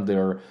things done.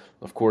 There are,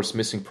 of course,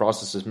 missing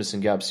processes, missing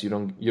gaps.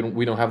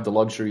 We don't have the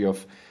luxury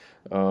of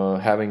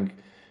having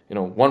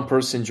one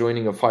person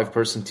joining a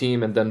 5-person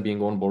team and then being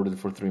onboarded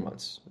for 3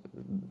 months.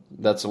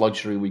 That's a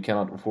luxury we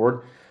cannot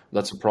afford.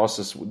 That's a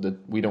process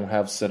that we don't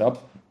have set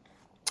up.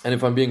 And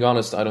if I'm being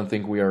honest, I don't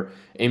think we are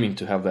aiming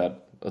to have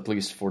that, at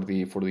least for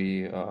the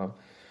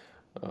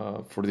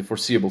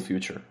foreseeable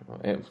future.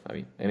 I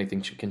mean,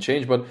 anything can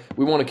change, but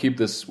we want to keep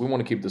this. We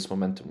want to keep this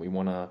momentum. We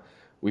want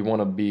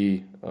to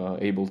be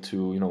able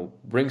to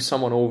bring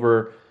someone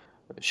over,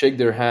 shake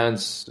their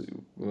hands,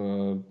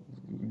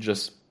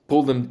 just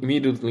pull them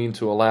immediately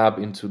into a lab,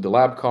 into the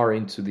lab car,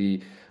 into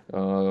the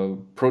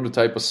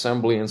prototype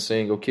assembly, and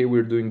saying, okay,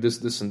 we're doing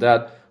this, and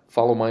that.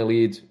 Follow my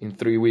lead. In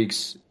 3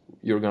 weeks,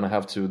 you're gonna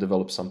have to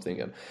develop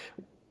something. And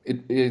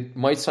it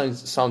might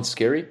sound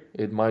scary.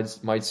 It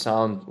might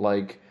sound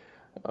like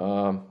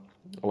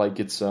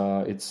it's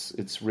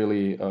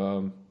really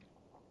a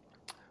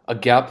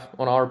gap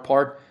on our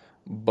part.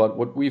 But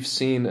what we've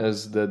seen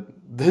is that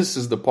this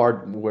is the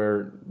part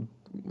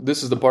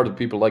that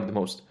people like the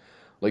most.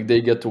 Like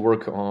they get to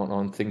work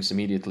on things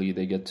immediately.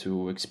 They get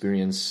to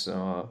experience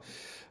the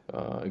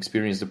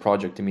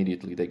project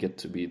immediately. They get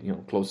to be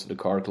close to the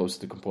car, close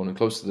to the component,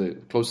 close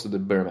to the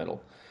bare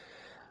metal.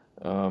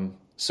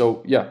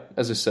 So yeah,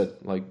 as I said,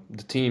 like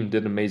the team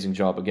did an amazing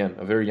job. Again,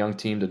 a very young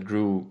team that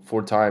grew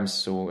 4 times.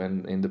 So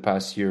and in the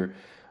past year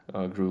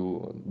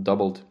grew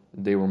doubled.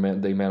 They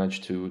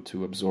managed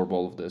to absorb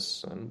all of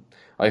this, and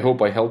I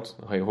hope I helped.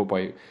 I hope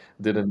I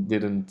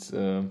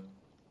didn't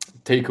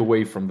take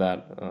away from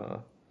that.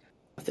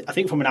 I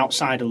think from an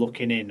outsider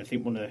looking in, I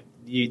think one of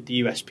the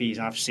USPs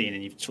I've seen,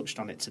 and you've touched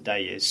on it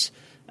today, is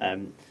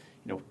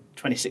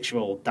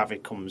 26-year-old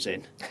David comes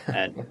in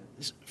and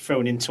is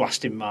thrown into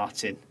Aston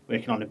Martin,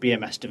 working on a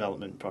BMS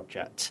development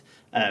project.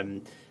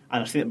 And I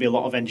think there'll be a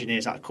lot of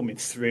engineers that are coming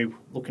through,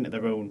 looking at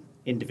their own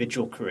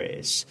individual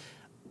careers.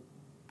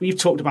 We've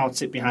talked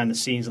about it behind the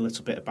scenes a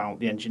little bit about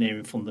the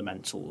engineering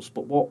fundamentals,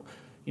 but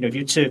if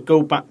you were to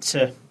go back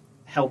to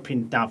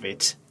helping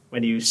David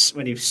when he was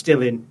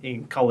still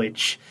in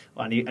college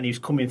and he was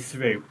coming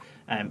through,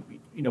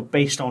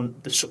 based on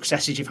the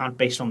successes you've had,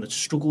 based on the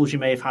struggles you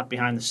may have had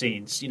behind the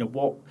scenes,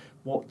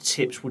 what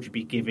tips would you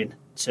be giving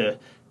to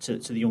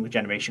the younger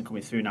generation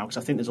coming through now? Because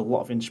I think there's a lot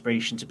of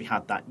inspiration to be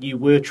had that you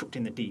were chucked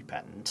in the deep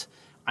end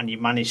and you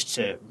managed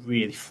to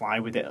really fly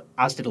with it,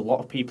 as did a lot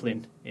of people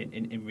in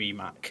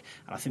Rimac.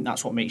 And I think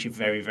that's what makes you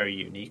very, very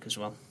unique as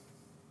well.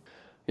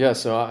 Yeah,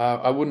 so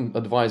I wouldn't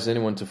advise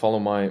anyone to follow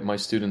my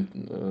student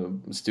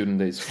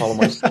days, follow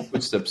my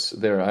footsteps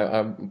there.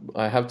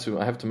 I have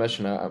to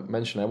mention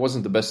I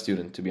wasn't the best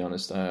student, to be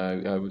honest.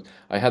 I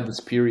had these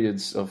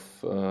periods of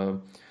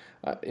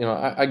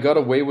I got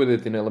away with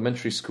it in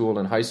elementary school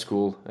and high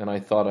school, and I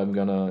thought I'm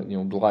gonna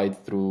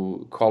glide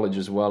through college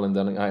as well, and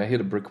then I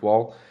hit a brick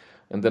wall,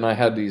 and then I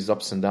had these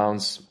ups and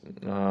downs.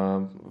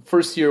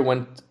 First year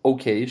went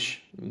okayish,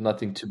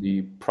 nothing to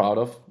be proud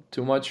of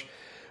too much.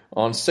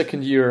 On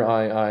second year,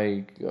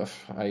 I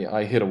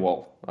hit a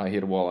wall.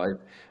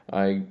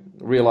 I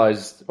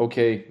realized,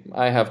 okay,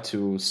 I have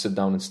to sit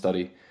down and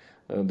study.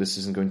 This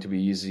isn't going to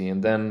be easy.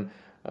 And then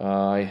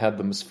I had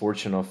the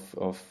misfortune of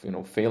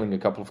failing a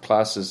couple of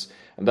classes,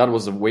 and that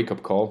was a wake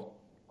up call.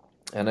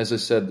 And as I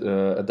said,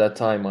 at that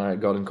time, I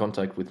got in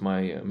contact with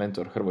my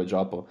mentor,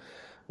 Romić,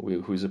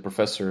 who is a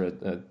professor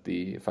at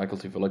the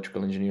Faculty of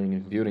Electrical Engineering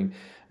and Computing.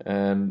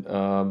 And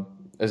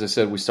as I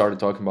said, we started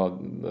talking about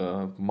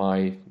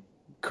my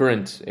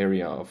current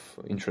area of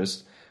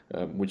interest,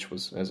 which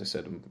was, as I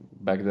said,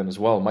 back then as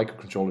well,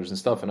 microcontrollers and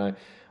stuff. And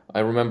I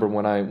remember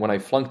when I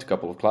flunked a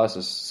couple of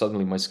classes,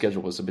 suddenly my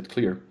schedule was a bit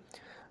clear.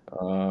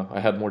 I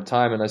had more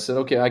time, and I said,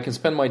 okay, I can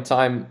spend my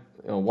time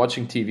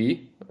watching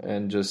TV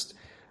and just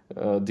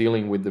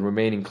dealing with the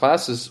remaining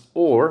classes,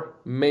 or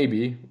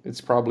maybe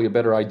it's probably a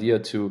better idea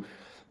to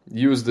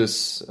use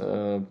this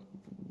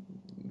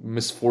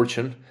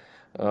misfortune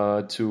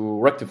to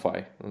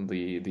rectify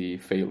the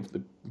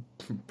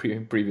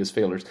previous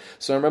failures.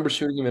 So I remember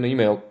shooting him an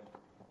email,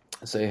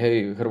 say,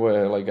 "Hey,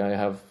 like I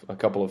have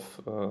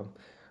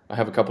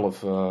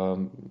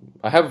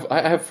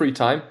free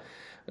time.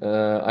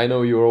 I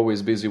know you're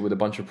always busy with a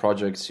bunch of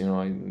projects,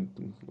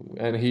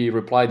 And he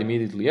replied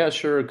immediately, "Yeah,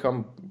 sure,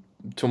 come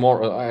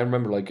tomorrow." I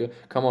remember,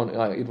 come on.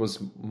 It was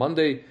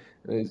Monday.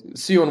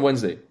 See you on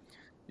Wednesday.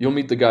 You'll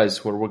meet the guys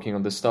who are working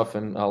on this stuff,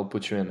 and I'll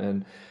put you in.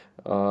 And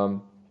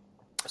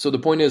so the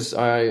point is,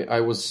 I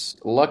was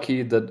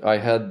lucky that I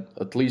had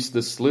at least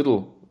this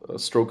little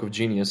stroke of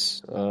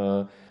genius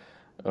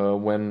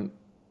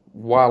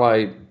while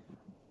I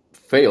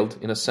failed,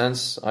 in a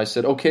sense, I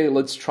said, okay,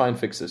 let's try and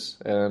fix this.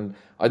 And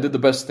I did the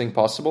best thing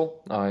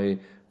possible. I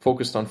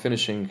focused on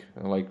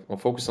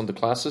focused on the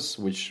classes,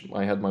 which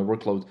I had my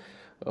workload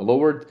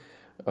lowered.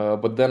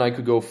 But then I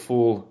could go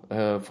full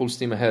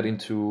steam ahead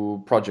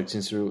into projects,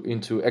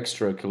 into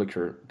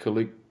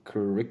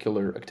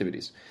extracurricular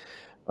activities.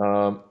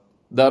 I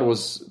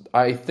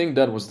think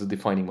that was the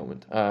defining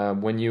moment.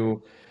 When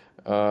you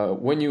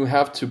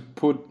have to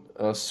put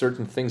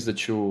certain things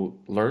that you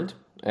learned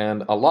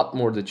and a lot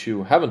more that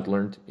you haven't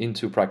learned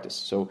into practice.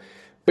 So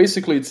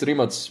basically, it's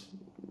Rimac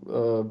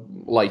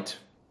light.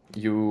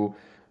 You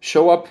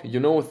show up,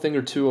 you know a thing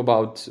or two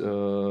about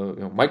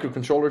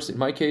microcontrollers, in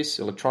my case,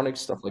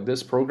 electronics, stuff like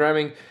this,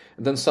 programming,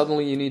 and then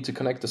suddenly you need to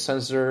connect a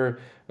sensor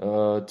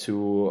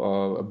to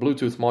a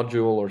Bluetooth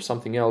module or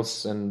something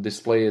else and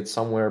display it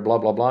somewhere, blah,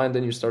 blah, blah, and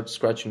then you start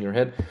scratching your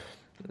head.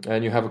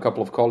 And you have a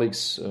couple of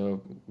colleagues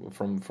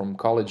from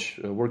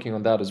college working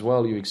on that as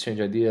well. You exchange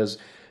ideas.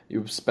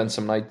 You spend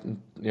some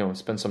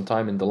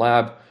time in the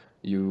lab.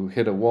 You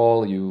hit a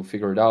wall. You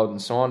figure it out,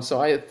 and so on.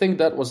 So I think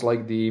that was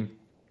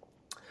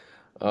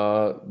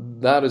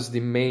that is the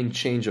main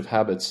change of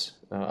habits.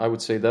 I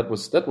would say that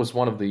was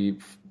one of the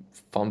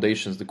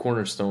foundations, the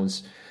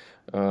cornerstones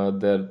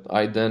that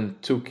I then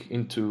took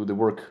into the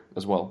work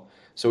as well.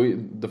 So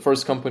the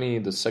first company,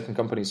 the second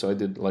company, so I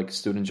did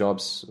student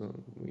jobs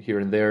here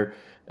and there,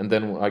 and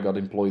then I got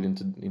employed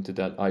into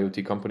that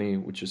IoT company,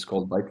 which is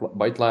called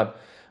Byte Lab.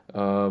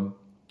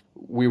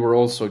 we were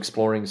also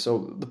exploring.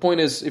 So the point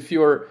is, if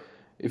you are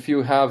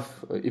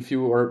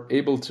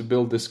able to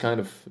build this kind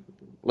of,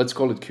 let's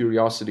call it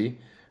curiosity,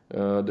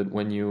 that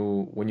when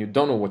you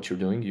don't know what you're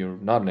doing, you're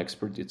not an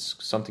expert, it's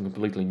something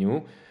completely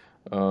new.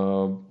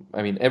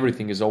 I mean,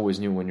 everything is always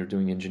new when you're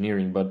doing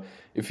engineering, but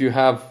if you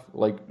have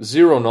like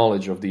zero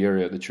knowledge of the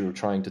area that you're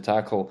trying to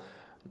tackle,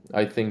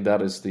 I think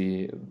that's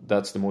the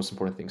most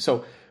important thing.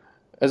 So,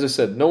 as I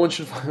said, no one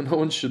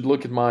should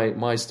look at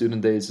my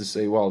student days to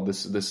say, well,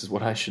 this is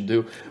what I should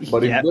do.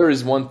 But if there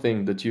is one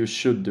thing that you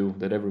should do,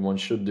 that everyone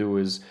should do,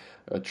 is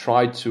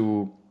try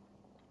to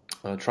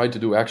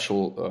do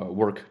actual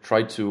work.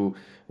 Try to,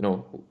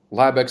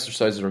 lab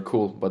exercises are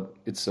cool, but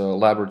it's a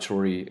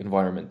laboratory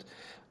environment.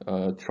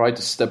 Try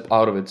to step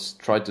out of it.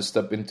 Try to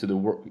step into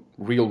the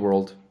real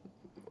world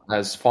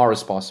as far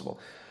as possible.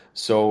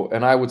 So,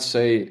 and I would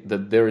say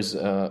that there is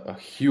a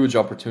huge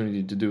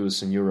opportunity to do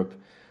this in Europe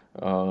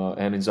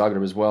and in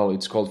Zagreb as well.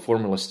 It's called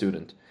Formula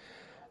Student,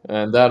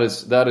 and that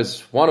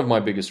is one of my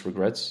biggest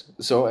regrets.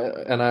 So,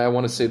 and I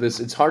want to say this: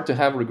 it's hard to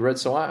have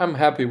regrets. So I'm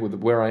happy with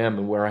where I am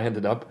and where I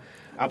ended up.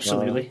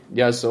 Absolutely.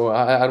 So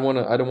I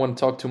don't want to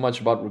talk too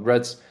much about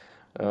regrets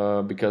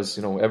because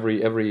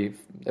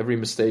every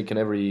mistake and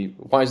every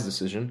wise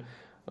decision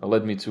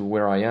led me to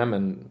where I am,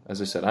 and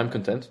as I said, I'm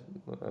content.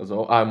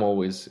 So I'm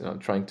always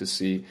trying to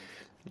see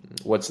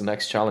what's the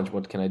next challenge,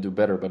 what can I do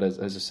better. But as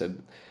I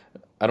said,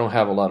 I don't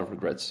have a lot of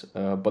regrets.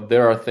 But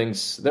there are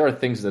things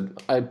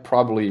that I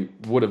probably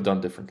would have done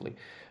differently.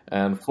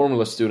 And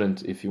Formula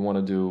Student, if you want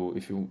to do,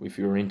 if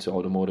you're into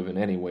automotive in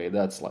any way,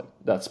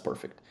 that's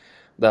perfect.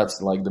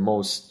 That's like the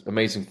most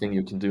amazing thing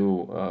you can do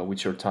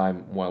with your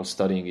time while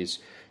studying, is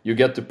you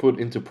get to put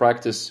into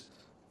practice,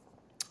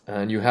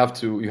 and you have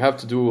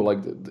to do like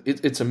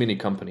it's a mini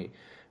company.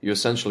 You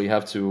essentially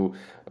have to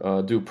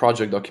do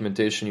project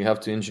documentation. You have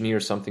to engineer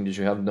something that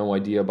you have no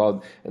idea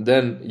about, and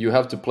then you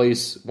have to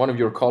place one of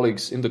your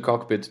colleagues in the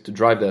cockpit to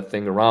drive that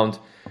thing around,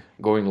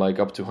 going like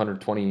up to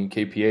 120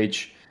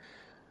 kph.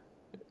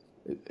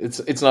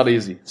 It's not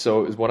easy.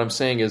 So what I'm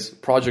saying is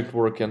project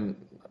work, and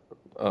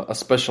a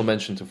special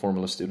mention to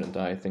Formula Student.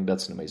 I think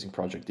that's an amazing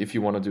project. If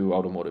you want to do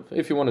automotive,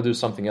 if you want to do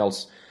something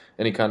else,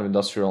 any kind of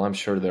industrial, I'm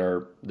sure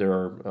there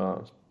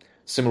are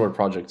similar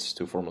projects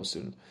to Formula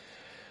Student.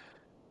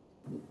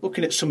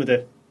 Looking at some of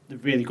the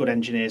really good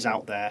engineers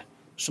out there,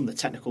 some of the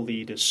technical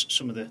leaders,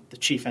 some of the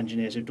chief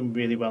engineers who've done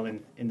really well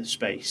in the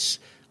space,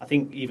 I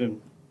think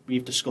even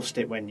we've discussed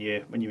it when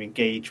you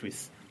engage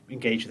with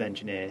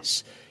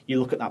engineers, you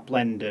look at that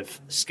blend of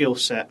skill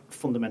set,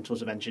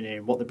 fundamentals of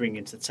engineering, what they bring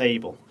into the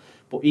table,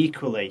 but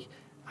equally,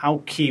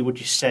 how key would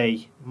you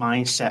say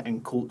mindset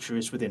and culture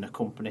is within a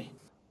company?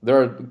 There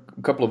are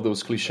a couple of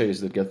those cliches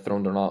that get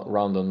thrown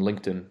around on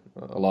LinkedIn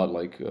a lot,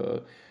 like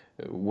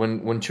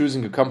when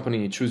choosing a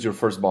company, choose your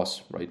first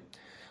boss, right?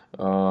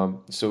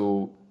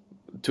 So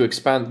to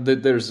expand,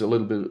 there's a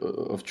little bit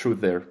of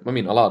truth there. I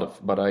mean, a lot of,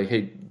 but I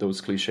hate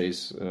those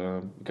cliches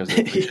because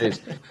they're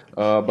cliches.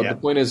 But the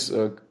point is,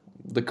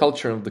 the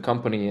culture of the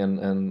company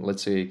and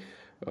let's say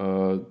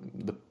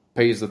the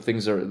pace that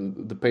things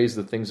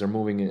are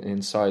moving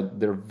inside,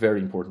 they're very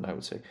important, I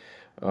would say.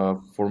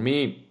 For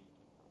me,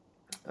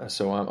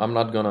 so I'm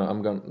not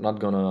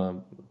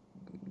gonna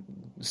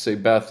say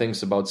bad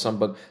things about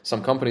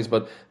some companies,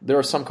 but there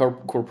are some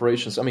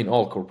corporations. I mean,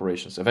 all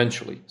corporations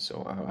eventually.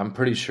 So I'm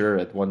pretty sure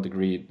at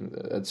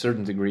a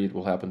certain degree, it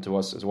will happen to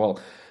us as well.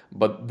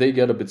 But they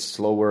get a bit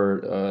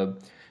slower.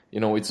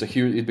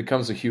 It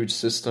becomes a huge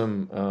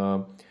system.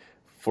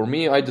 For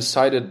me, I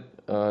decided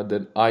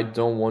that I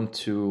don't want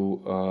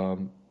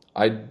to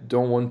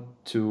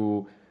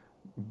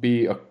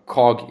be a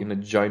cog in a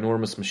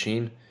ginormous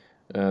machine.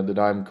 That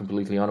I'm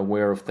completely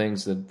unaware of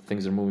things, that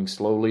things are moving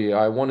slowly.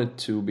 I wanted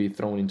to be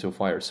thrown into a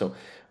fire. So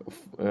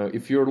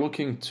if you're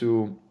looking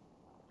to,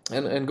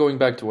 and going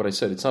back to what I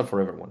said, it's not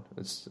for everyone.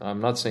 I'm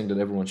not saying that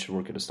everyone should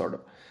work at a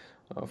startup.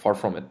 Far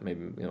from it.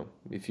 Maybe,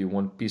 if you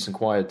want peace and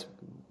quiet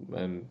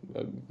and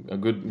a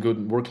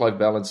good work-life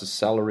balance, a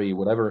salary,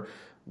 whatever,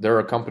 there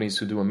are companies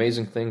who do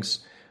amazing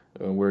things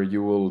where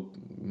you will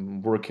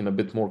work in a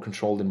bit more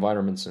controlled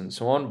environments and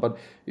so on. But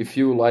if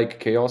you like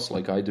chaos,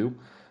 like I do,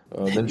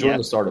 then join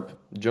a startup.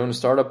 Join a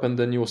startup, and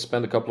then you will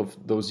spend a couple of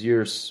those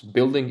years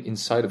building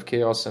inside of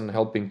chaos and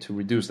helping to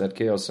reduce that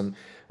chaos, and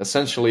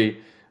essentially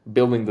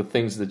building the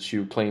things that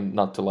you claim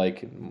not to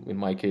like. In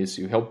my case,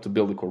 you help to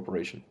build a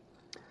corporation.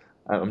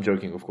 I'm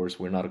joking, of course.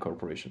 We're not a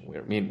corporation.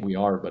 We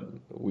are, but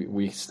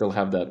we still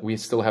have that. We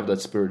still have that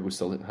spirit. We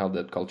still have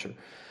that culture.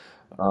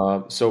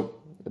 So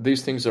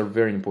these things are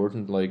very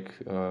important. Like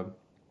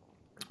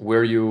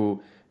where you're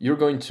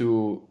going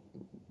to,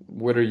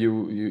 whether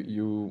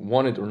you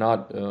want it or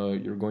not,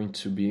 you're going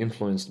to be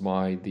influenced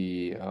by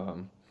the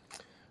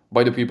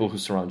people who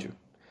surround you.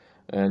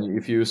 And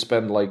if you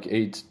spend like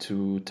 8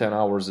 to 10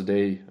 hours a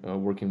day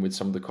working with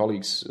some of the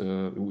colleagues,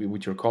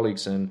 with your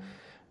colleagues, and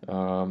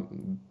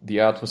the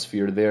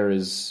atmosphere there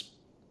is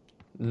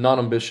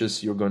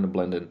non-ambitious, you're going to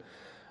blend in.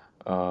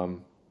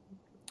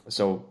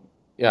 So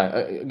yeah,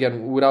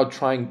 again, without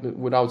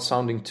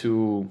sounding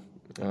too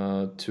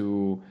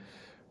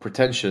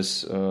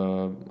pretentious,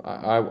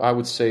 I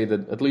would say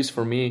that, at least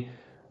for me,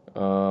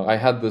 I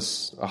had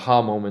this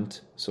aha moment,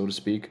 so to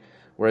speak,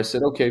 where I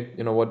said, okay,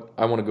 you know what,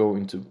 I want to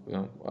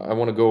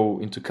go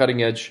into,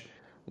 cutting edge,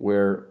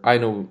 where I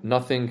know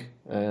nothing,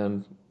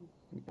 and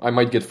I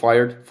might get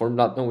fired for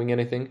not knowing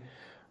anything.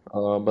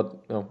 But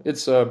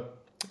it's a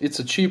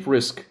cheap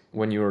risk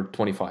when you're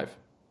 25.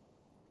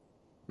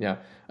 Yeah,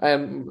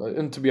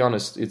 and to be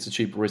honest, it's a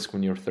cheap risk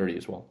when you're 30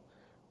 as well.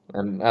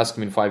 And ask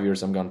me in 5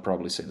 years, I'm gonna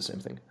probably say the same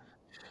thing.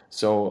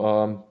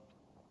 So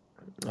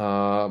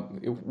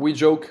we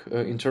joke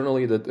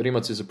internally that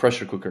Rimac is a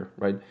pressure cooker,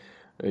 right?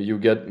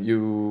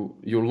 You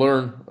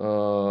learn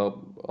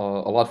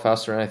a lot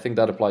faster, and I think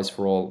that applies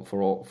for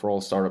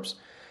all startups.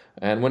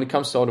 And when it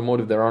comes to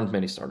automotive, there aren't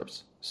many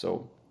startups.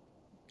 So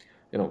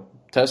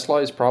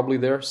Tesla is probably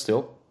there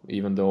still,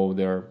 even though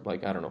they're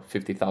like, I don't know,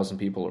 50,000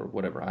 people or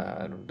whatever.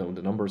 I don't know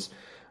the numbers,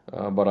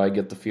 but I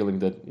get the feeling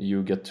that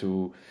you get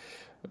to,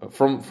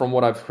 from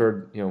what I've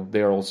heard,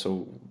 they are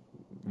also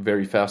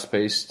very fast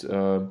paced.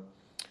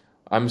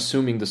 I'm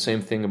assuming the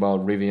same thing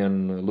about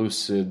Rivian,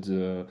 Lucid,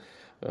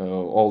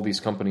 all these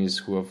companies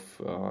who have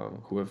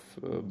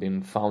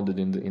been founded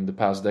in the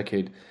past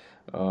decade.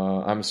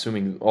 I'm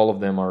assuming all of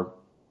them are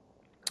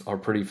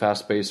pretty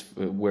fast paced,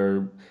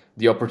 where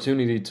the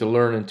opportunity to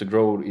learn and to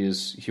grow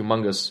is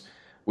humongous,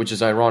 which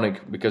is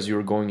ironic because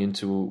you're going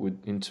into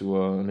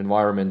an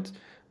environment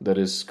that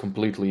is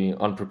completely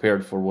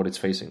unprepared for what it's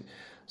facing.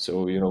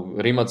 So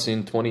Rimac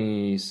in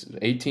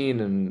 2018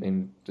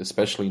 and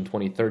especially in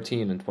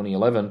 2013 and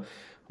 2011,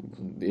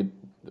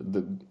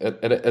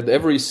 at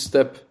every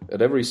step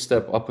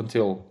up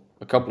until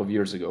a couple of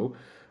years ago,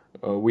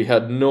 we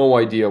had no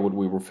idea what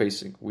we were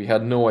facing. We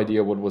had no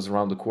idea what was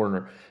around the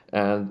corner.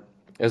 And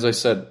as I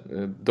said,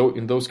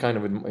 in those kind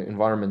of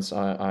environments,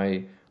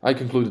 I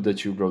concluded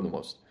that you grow the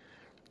most,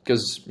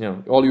 because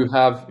all you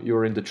have,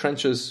 you're in the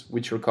trenches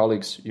with your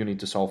colleagues. You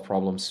need to solve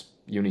problems.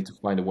 You need to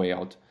find a way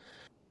out.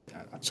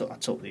 I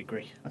totally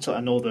agree. I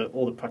know that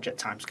all the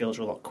project timescales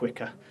are a lot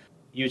quicker.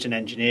 You as an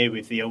engineer,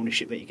 with the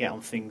ownership that you get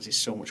on things, is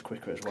so much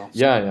quicker as well. So.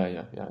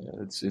 Yeah.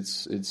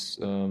 It's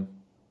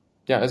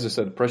yeah. As I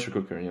said, pressure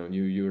cooker.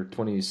 You're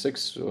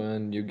 26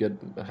 and you get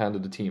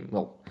handed the team.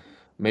 Well,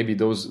 maybe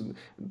those.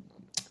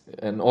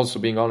 And also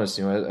being honest,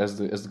 as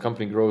the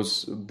company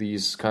grows,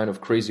 these kind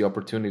of crazy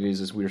opportunities,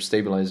 as we're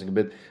stabilizing a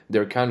bit,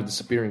 they're kind of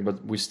disappearing.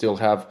 But we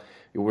changed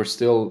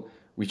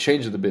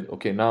it a bit.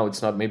 Okay, now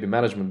it's not maybe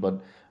management,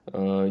 but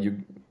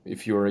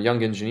if you're a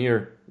young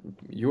engineer,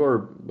 you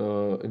are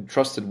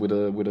entrusted with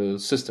a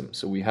system.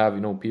 So we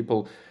have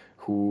people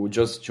who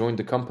just joined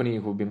the company,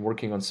 who've been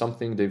working on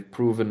something. They've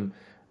proven,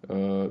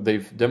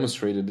 they've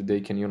demonstrated that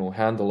they can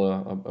handle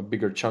a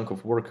bigger chunk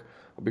of work,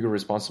 a bigger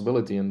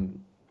responsibility,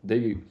 and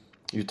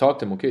you talk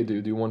to them, okay, do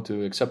you want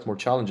to accept more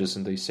challenges?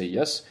 And they say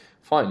yes,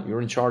 fine.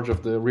 You're in charge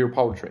of the rear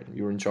powertrain.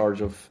 You're in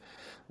charge of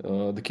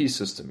the key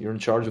system. You're in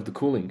charge of the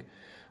cooling,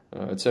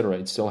 etc.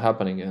 It's still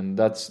happening, and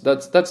that's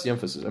the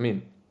emphasis. I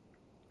mean,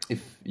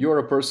 if you're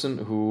a person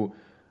who,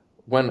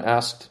 when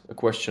asked a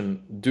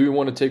question, do you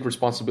want to take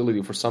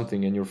responsibility for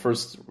something, and your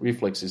first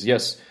reflex is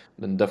yes,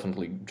 then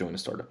definitely join a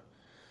startup.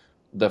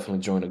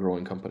 Definitely join a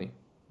growing company,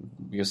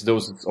 because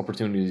those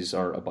opportunities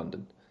are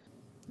abundant.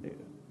 I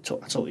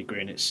totally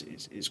agree, and it's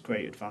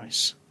great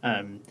advice.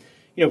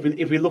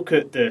 If we look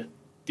at the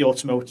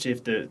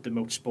automotive, the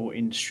motorsport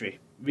industry,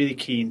 really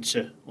keen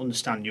to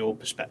understand your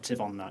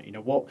perspective on that.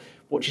 What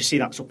do you see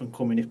that's up and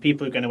coming? If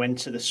people are going to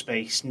enter the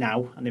space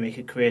now and they make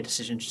a career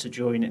decision to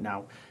join it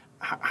now,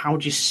 how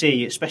do you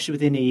see, especially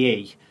within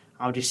EE,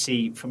 how do you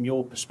see from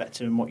your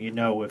perspective and what you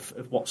know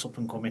of what's up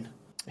and coming?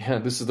 Yeah,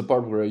 this is the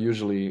part where I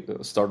usually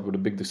start with a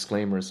big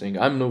disclaimer saying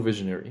I'm no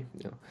visionary.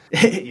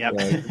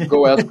 Yep.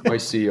 Go ask my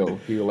CEO.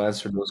 He'll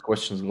answer those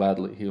questions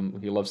gladly.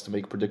 He loves to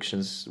make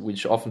predictions,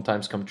 which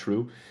oftentimes come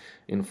true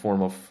in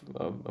form of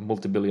a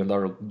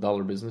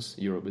multi-billion-dollar business,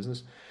 euro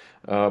business.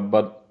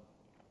 But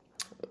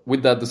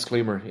with that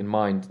disclaimer in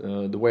mind,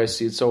 the way I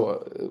see it,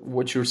 so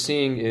what you're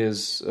seeing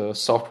is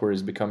software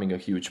is becoming a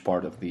huge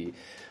part of the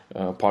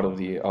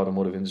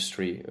automotive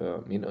industry.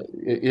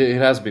 It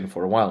has been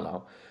for a while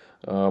now.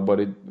 But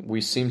we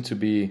seem to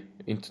be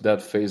into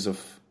that phase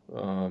of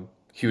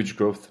huge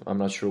growth. I'm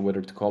not sure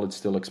whether to call it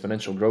still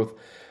exponential growth,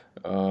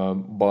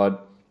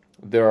 but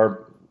there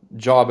are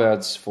job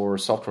ads for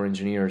software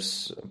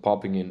engineers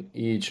popping in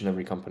each and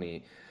every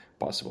company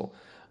possible.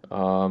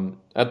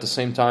 At the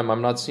same time,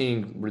 I'm not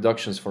seeing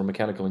reductions for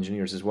mechanical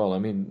engineers as well. I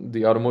mean,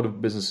 the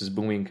automotive business is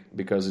booming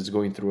because it's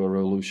going through a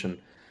revolution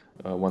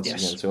once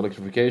again. So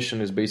electrification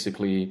is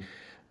basically,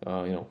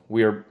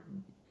 we're...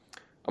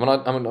 I'm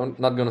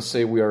not going to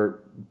say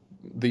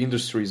the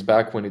industry is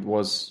back when it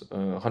was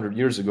 100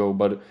 years ago,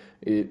 but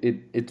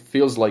it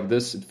feels like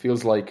this. It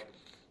feels like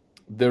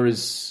there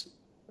is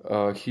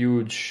a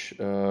huge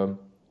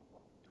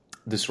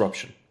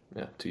disruption,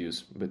 to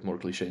use a bit more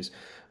cliches.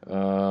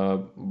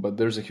 But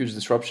there's a huge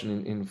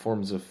disruption in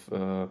forms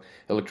of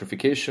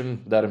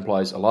electrification. That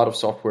implies a lot of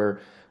software.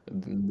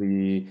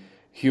 The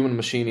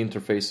human-machine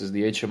interfaces,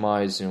 the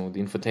HMIs, the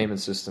infotainment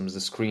systems, the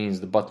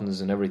screens, the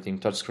buttons and everything,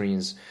 touch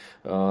screens,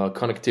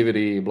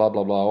 connectivity, blah,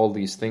 blah, blah, all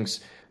these things,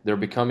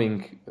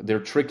 they're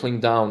trickling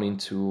down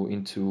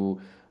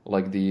into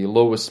like the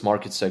lowest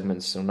market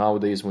segments. So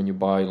nowadays when you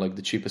buy like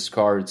the cheapest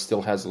car, it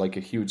still has like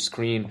a huge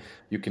screen.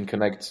 You can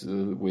connect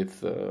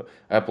with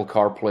Apple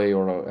CarPlay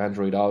or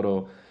Android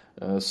Auto.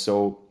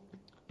 So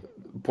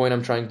the point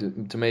I'm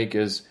trying to make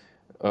is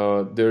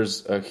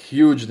there's a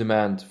huge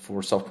demand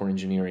for software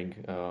engineering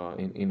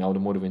in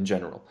automotive in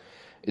general.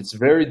 It's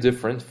very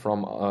different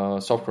from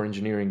software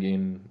engineering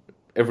in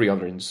every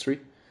other industry.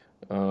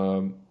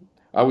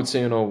 I would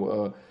say,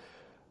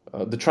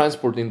 the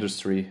transport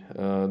industry,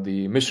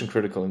 the mission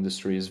critical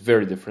industry is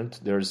very different.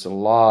 There's a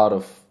lot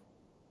of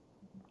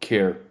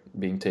care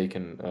being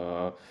taken,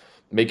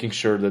 making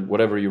sure that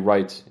whatever you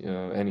write,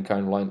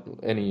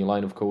 any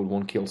line of code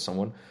won't kill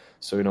someone.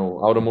 So,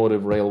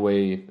 automotive,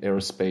 railway,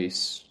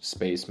 aerospace,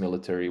 space,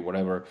 military,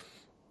 whatever,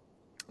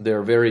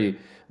 they're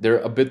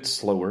a bit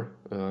slower,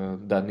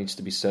 that needs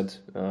to be said,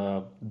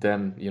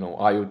 than,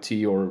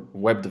 IoT or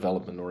web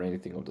development or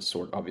anything of the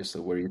sort,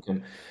 obviously, where you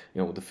can,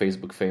 the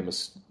Facebook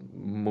famous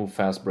move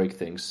fast, break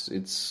things.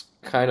 It's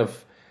kind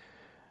of,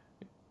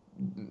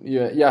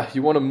 yeah,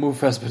 you want to move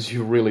fast, but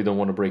you really don't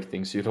want to break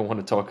things. You don't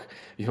want to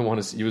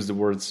use the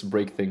words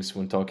break things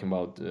when talking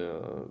about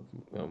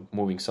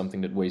moving something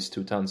that weighs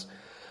 2 tons.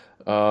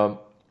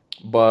 But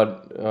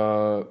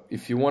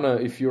if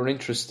you're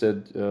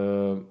interested,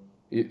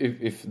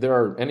 if there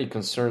are any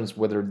concerns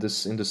whether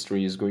this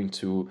industry is going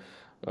to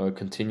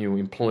continue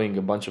employing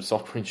a bunch of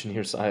software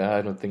engineers,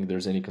 I don't think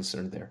there's any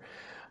concern there.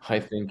 I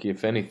think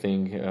if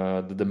anything,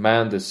 the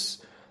demand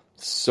is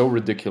so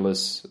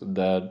ridiculous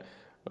that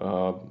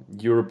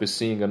Europe is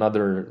seeing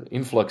another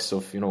influx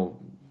of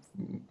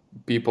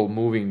people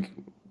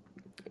moving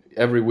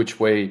every which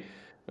way.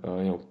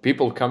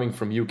 People coming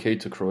from UK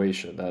to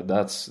Croatia.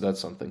 That's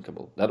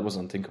unthinkable. That was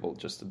unthinkable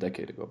just a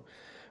decade ago.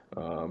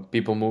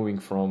 People moving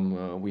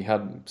from we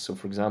had, so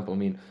for example,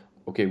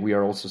 okay, we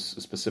are also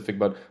specific,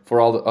 but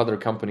for all the other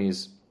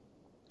companies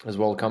as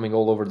well, coming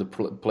all over the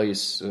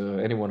place,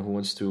 anyone who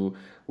wants to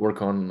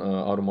work on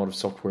automotive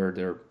software,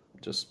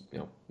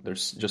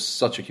 there's just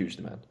such a huge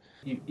demand.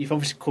 You've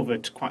obviously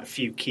covered quite a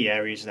few key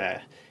areas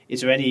there.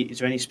 Is there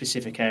any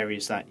specific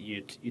areas that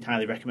you'd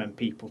highly recommend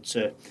people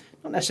to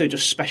not necessarily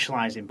just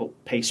specialise in,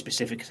 but pay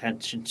specific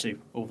attention to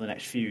over the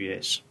next few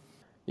years?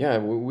 Yeah,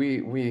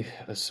 we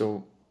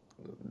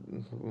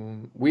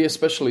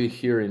especially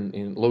here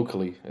in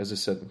locally, as I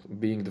said,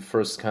 being the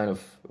first kind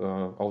of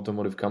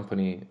automotive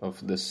company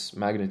of this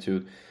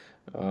magnitude,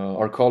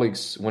 our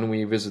colleagues, when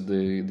we visit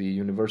the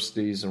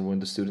universities or when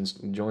the students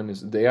join us,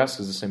 they ask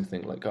us the same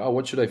thing, like,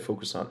 what should I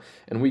focus on?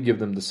 And we give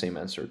them the same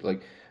answer,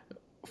 like,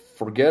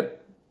 forget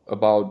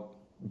about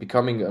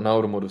becoming an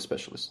automotive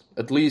specialist.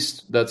 At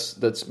least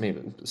that's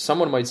maybe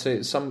someone might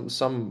say,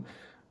 some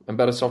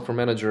embedded software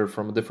manager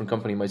from a different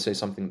company might say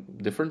something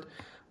different,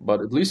 but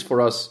at least for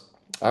us,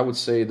 I would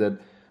say that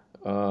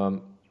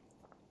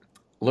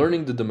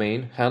learning the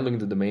domain, handling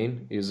the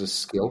domain is a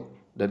skill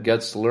that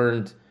gets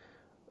learned.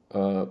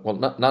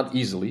 Not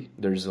easily.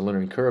 There's a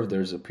learning curve.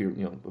 There's a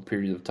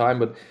period of time.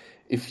 But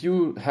if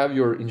you have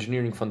your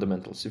engineering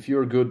fundamentals, if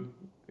you're a good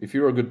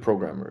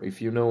programmer,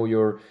 if you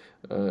know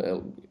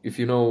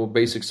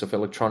basics of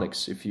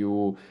electronics, if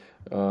you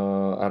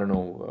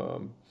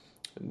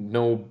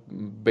know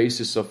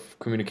basis of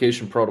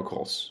communication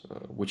protocols,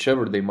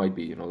 whichever they might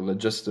be,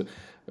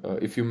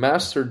 if you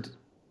mastered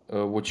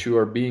what you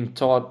are being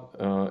taught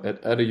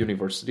at a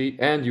university,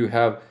 and you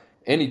have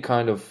any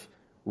kind of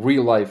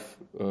real life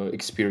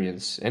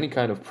experience, any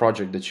kind of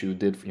project that you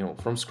did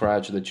from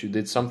scratch, that you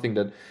did something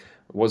that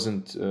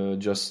wasn't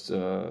just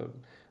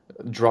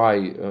dry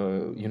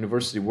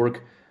university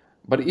work,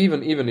 but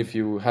even if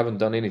you haven't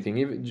done anything,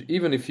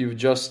 even if you've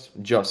just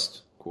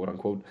quote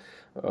unquote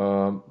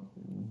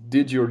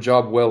did your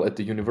job well at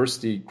the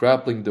university,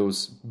 grappling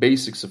those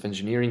basics of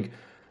engineering,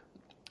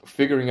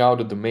 figuring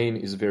out a domain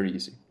is very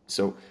easy.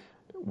 So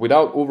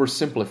without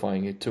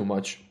oversimplifying it too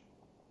much,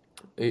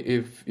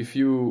 if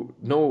you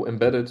know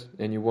embedded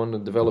and you want to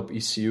develop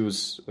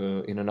ECUs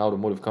in an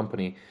automotive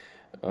company,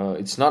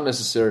 it's not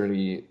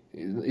necessary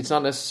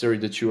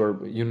that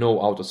you know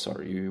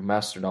AUTOSAR, you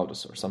mastered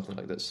AUTOSAR, something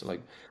like this.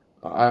 Like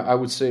I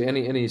would say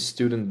any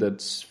student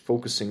that's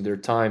focusing their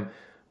time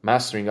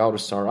mastering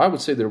AUTOSAR, I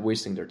would say they're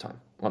wasting their time,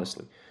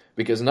 honestly,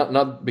 because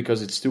not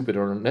because it's stupid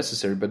or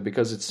unnecessary, but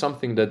because it's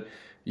something that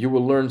you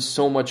will learn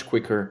so much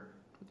quicker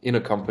in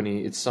a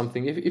company. It's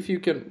something, if you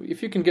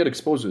can get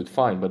exposed to it,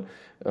 fine, but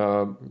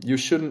you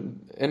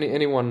shouldn't,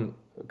 anyone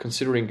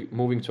considering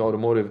moving to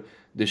automotive,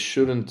 they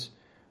shouldn't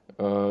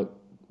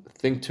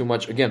think too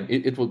much. Again,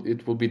 it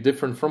will be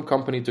different from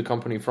company to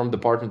company, from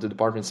department to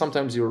department.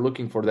 Sometimes you're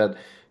looking for that,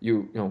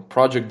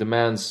 project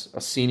demands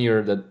a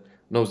senior that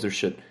knows their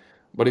shit.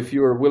 But if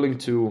you are willing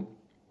to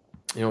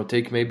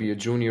take maybe a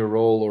junior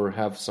role or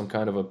have some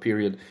kind of a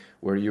period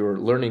where you're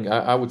learning,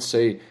 I would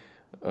say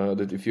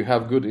that if you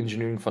have good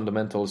engineering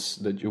fundamentals,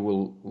 that you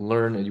will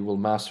learn and you will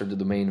master the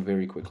domain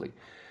very quickly.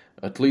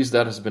 At least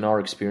that has been our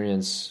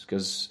experience,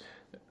 because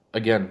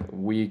again,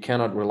 we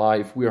cannot rely,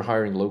 if we are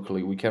hiring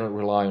locally, we cannot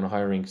rely on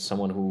hiring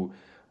someone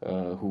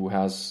who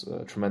has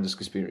tremendous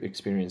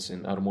experience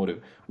in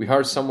automotive. We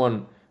hire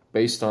someone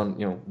based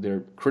on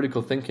their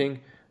critical thinking,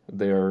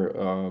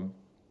 their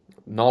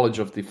knowledge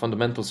of the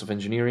fundamentals of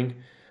engineering,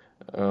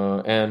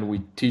 and we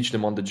teach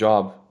them on the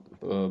job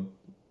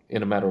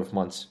in a matter of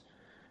months.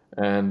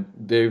 And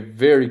they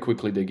very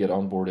quickly they get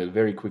onboarded.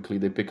 Very quickly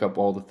they pick up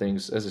all the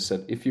things. As I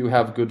said, if you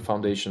have good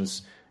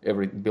foundations,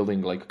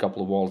 building like a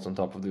couple of walls on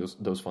top of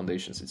those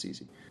foundations, it's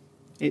easy.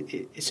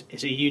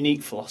 It's a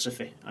unique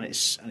philosophy, and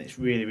it's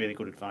really, really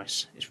good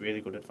advice. It's really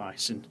good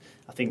advice, and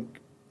I think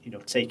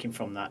taking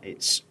from that,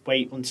 it's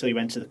wait until you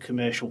enter the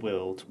commercial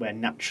world where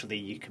naturally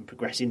you can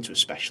progress into a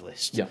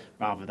specialist,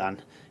 rather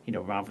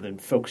than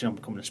focusing on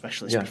becoming a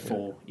specialist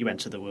before you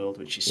enter the world,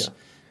 which is. Yeah.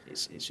 I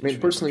mean,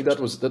 personally,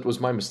 that was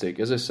my mistake.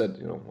 As I said,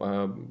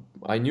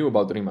 I knew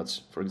about Rimac,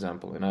 for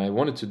example, and I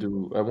wanted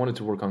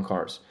to work on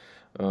cars.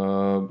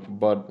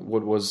 But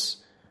what was,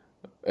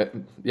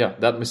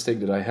 that mistake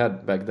that I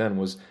had back then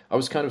was I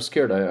was kind of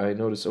scared. I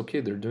noticed, okay,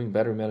 they're doing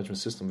battery management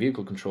system,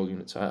 vehicle control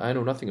units. I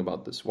know nothing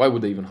about this. Why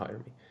would they even hire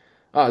me?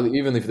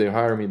 Even if they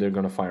hire me, they're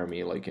gonna fire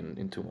me like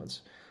in 2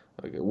 months.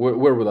 Like,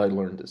 where would I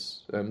learn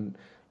this? And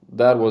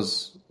that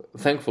was,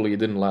 thankfully, it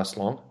didn't last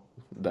long.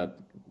 That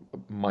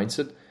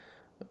mindset.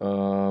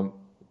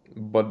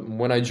 But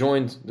when I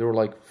joined, they were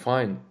like,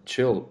 fine,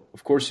 chill.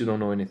 Of course you don't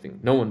know anything.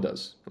 No one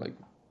does. Like,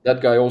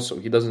 that guy also,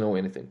 he doesn't know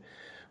anything.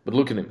 But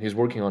look at him. He's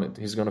working on it.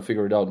 He's going to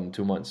figure it out in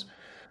 2 months.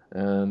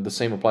 And the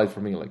same applied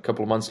for me. Like, a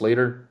couple of months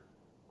later,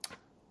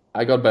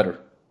 I got better.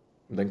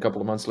 And then a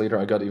couple of months later,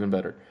 I got even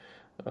better.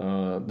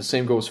 The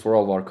same goes for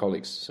all of our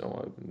colleagues.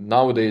 So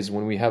nowadays,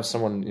 when we have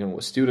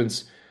someone,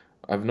 students,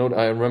 I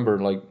remember,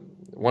 like,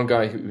 one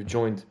guy who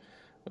joined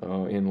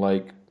in,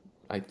 like,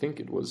 I think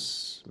it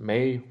was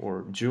May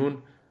or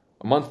June.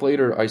 A month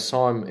later, I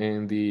saw him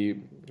in the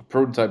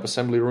prototype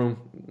assembly room.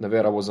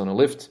 Nevera was on a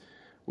lift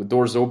with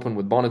doors open,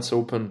 with bonnets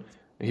open.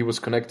 He was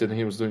connected and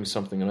he was doing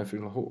something. And I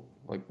feel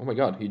oh my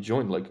God, he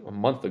joined like a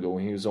month ago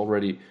and he was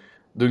already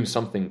doing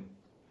something.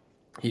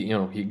 He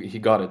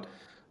got it.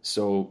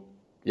 So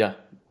yeah,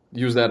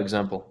 use that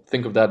example.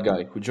 Think of that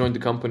guy who joined the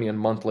company and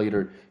a month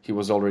later he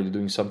was already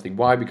doing something.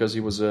 Why? Because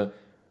he was a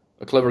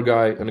clever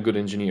guy and a good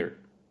engineer.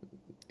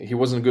 He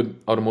wasn't a good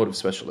automotive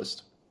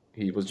specialist.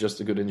 He was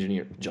just a good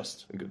engineer.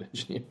 Just a good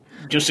engineer.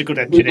 Just a good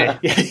engineer.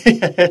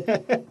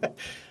 Yeah.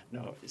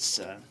 No, it's.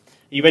 Are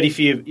you ready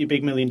for your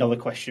big $1 million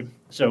question?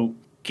 So,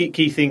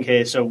 key thing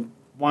here. So,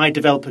 why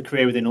develop a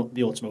career within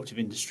the automotive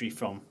industry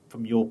from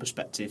your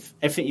perspective?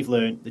 Everything you've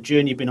learned, the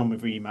journey you've been on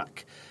with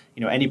Rimac.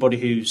 Anybody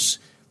who's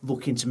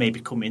looking to maybe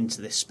come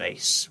into this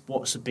space.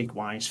 What's the big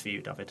whys for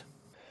you, David?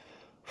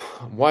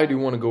 Why do you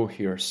want to go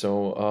here?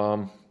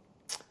 So,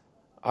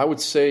 I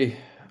would say.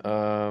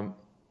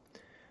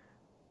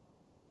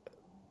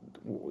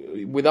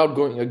 Without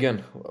going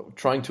again,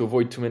 trying to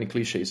avoid too many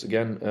cliches.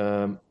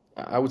 Again,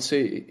 I would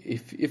say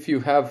if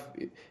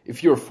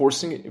you're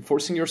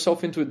forcing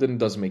yourself into it, then it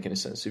doesn't make any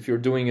sense. If you're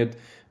doing it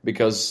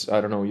because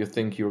I don't know, you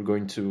think you're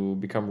going to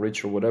become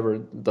rich or whatever,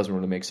 it doesn't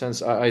really make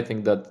sense. I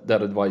think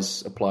that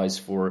advice applies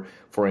for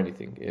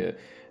anything.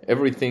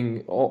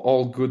 Everything,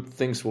 all good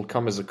things will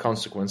come as a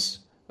consequence.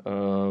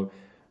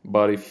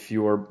 But if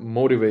you are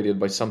motivated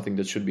by something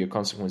that should be a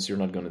consequence, you're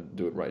not going to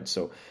do it right.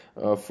 So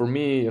for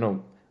me,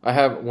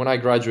 when I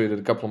graduated,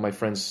 a couple of my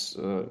friends,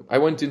 I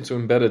went into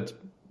embedded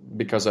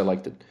because I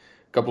liked it.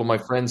 A couple of my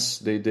friends,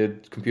 they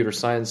did computer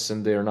science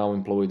and they are now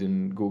employed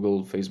in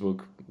Google,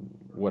 Facebook,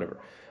 whatever.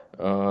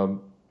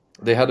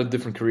 They had a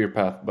different career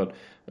path, but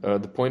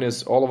the point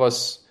is, all of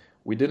us,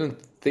 we didn't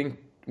think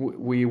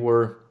we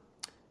were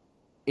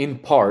in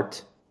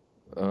part.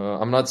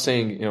 I'm not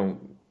saying,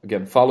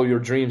 again, follow your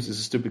dreams is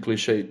a stupid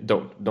cliche.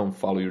 Don't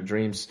follow your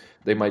dreams.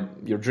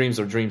 Your dreams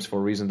are dreams for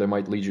a reason. They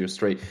might lead you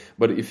astray.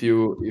 But if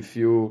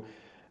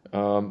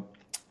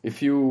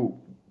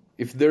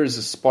there is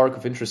a spark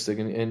of interest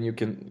and you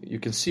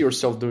can see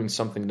yourself doing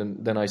something,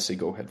 then I say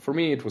go ahead. For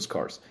me, it was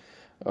cars,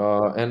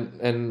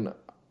 and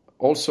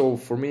also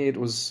for me it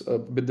was a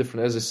bit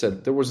different. As I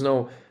said, there was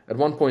no. At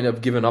one point,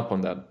 I've given up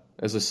on that.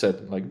 As I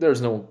said, like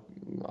there's no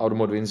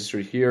automotive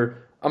industry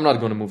here. I'm not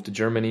going to move to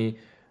Germany.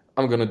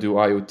 I'm going to do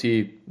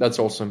IoT. That's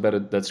also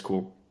embedded. That's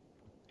cool.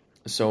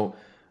 So,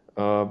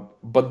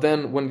 but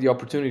then when the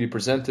opportunity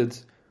presented,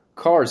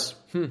 cars,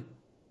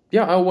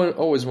 yeah, I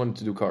always wanted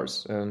to do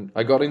cars. And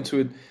I got into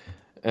it.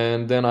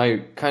 And then I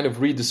kind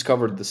of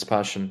rediscovered this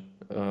passion.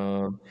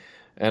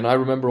 And I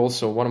remember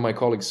also one of my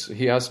colleagues,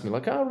 he asked me,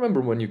 like, I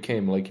remember when you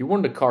came, like, you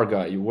weren't a car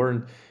guy.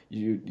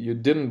 You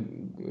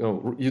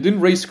didn't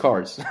race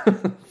cars,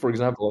 for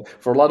example.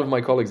 For a lot of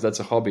my colleagues,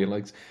 that's a hobby.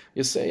 Like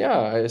you say, yeah,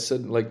 I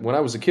said, like when I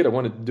was a kid, I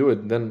wanted to do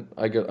it. Then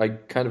I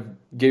kind of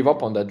gave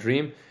up on that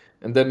dream,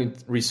 and then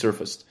it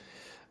resurfaced.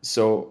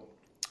 So,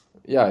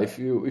 yeah, if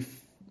you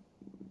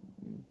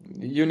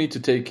need to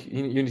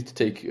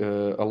take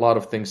a lot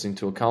of things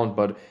into account,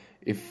 but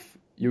if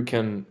you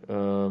can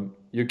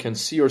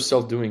see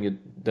yourself doing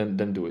it,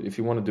 then do it. If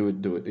you want to do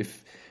it, do it.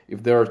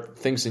 If there are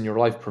things in your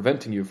life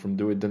preventing you from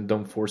doing it, then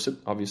don't force it,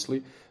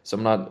 obviously. So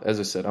I'm not, as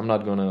I said, I'm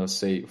not going to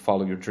say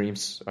follow your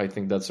dreams. I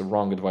think that's a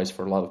wrong advice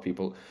for a lot of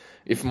people.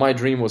 If my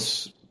dream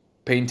was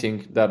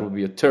painting, that would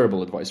be a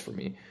terrible advice for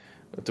me,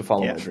 to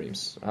follow my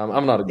dreams.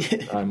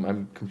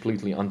 I'm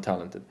completely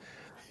untalented.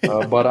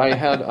 But I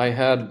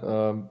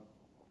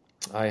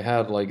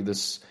had like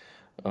this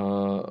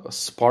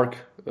spark,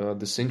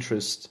 this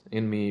interest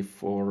in me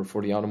for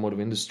the automotive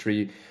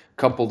industry,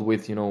 coupled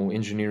with,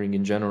 engineering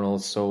in general.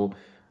 So,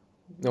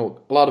 a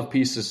lot of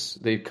pieces,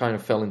 they kind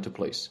of fell into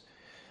place.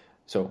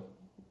 So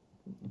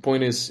the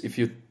point is, if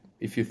you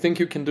think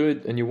you can do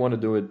it and you want to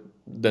do it,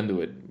 then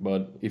do it.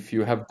 But if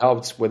you have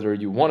doubts whether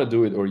you want to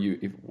do it, or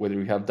whether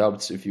you have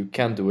doubts if you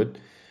can do it,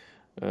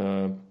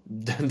 then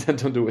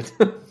don't do it.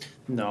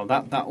 No,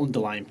 that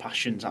underlying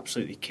passion is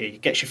absolutely key.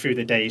 It gets you through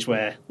the days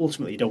where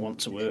ultimately you don't want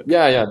to work.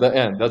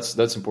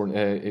 That's important.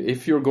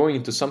 If you're going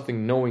into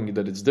something knowing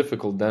that it's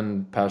difficult,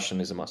 then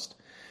passion is a must.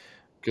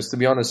 Because to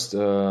be honest,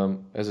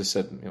 as I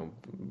said,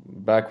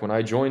 back when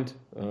I joined,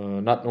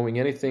 not knowing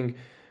anything,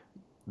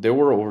 there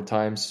were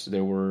overtimes.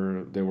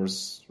 There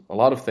was a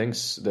lot of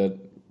things that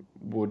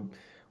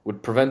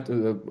would prevent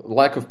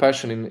lack of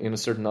passion in a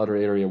certain other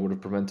area would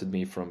have prevented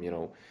me from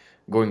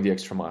going the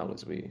extra mile,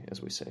 as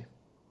we say.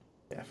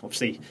 Yeah,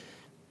 obviously,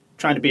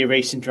 trying to be a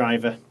racing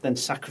driver, then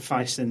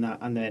sacrificing that,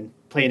 and then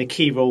playing a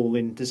key role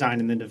in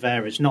designing the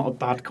Nevera is not a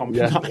bad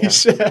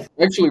compromise. Yeah.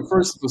 Actually,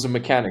 first it was a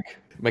mechanic,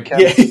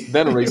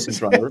 then a racing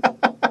driver,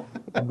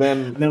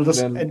 then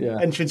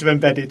enter into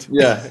embedded.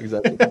 Yeah,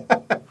 exactly.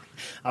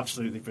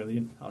 Absolutely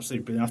brilliant.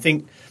 I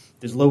think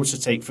there's loads to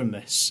take from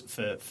this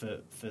for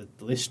the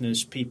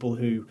listeners, people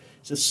who,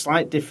 it's a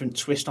slight different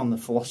twist on the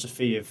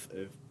philosophy of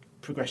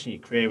progressing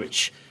your career,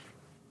 which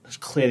has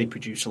clearly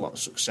produced a lot of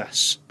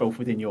success, both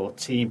within your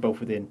team, both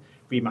within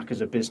Rimac as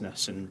a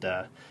business. And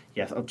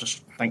I'll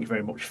just thank you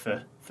very much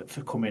for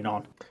coming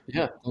on.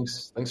 Yeah,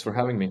 thanks for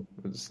having me.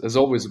 It's, as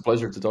always, a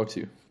pleasure to talk to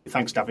you.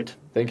 Thanks, David.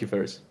 Thank you,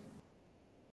 Ferris.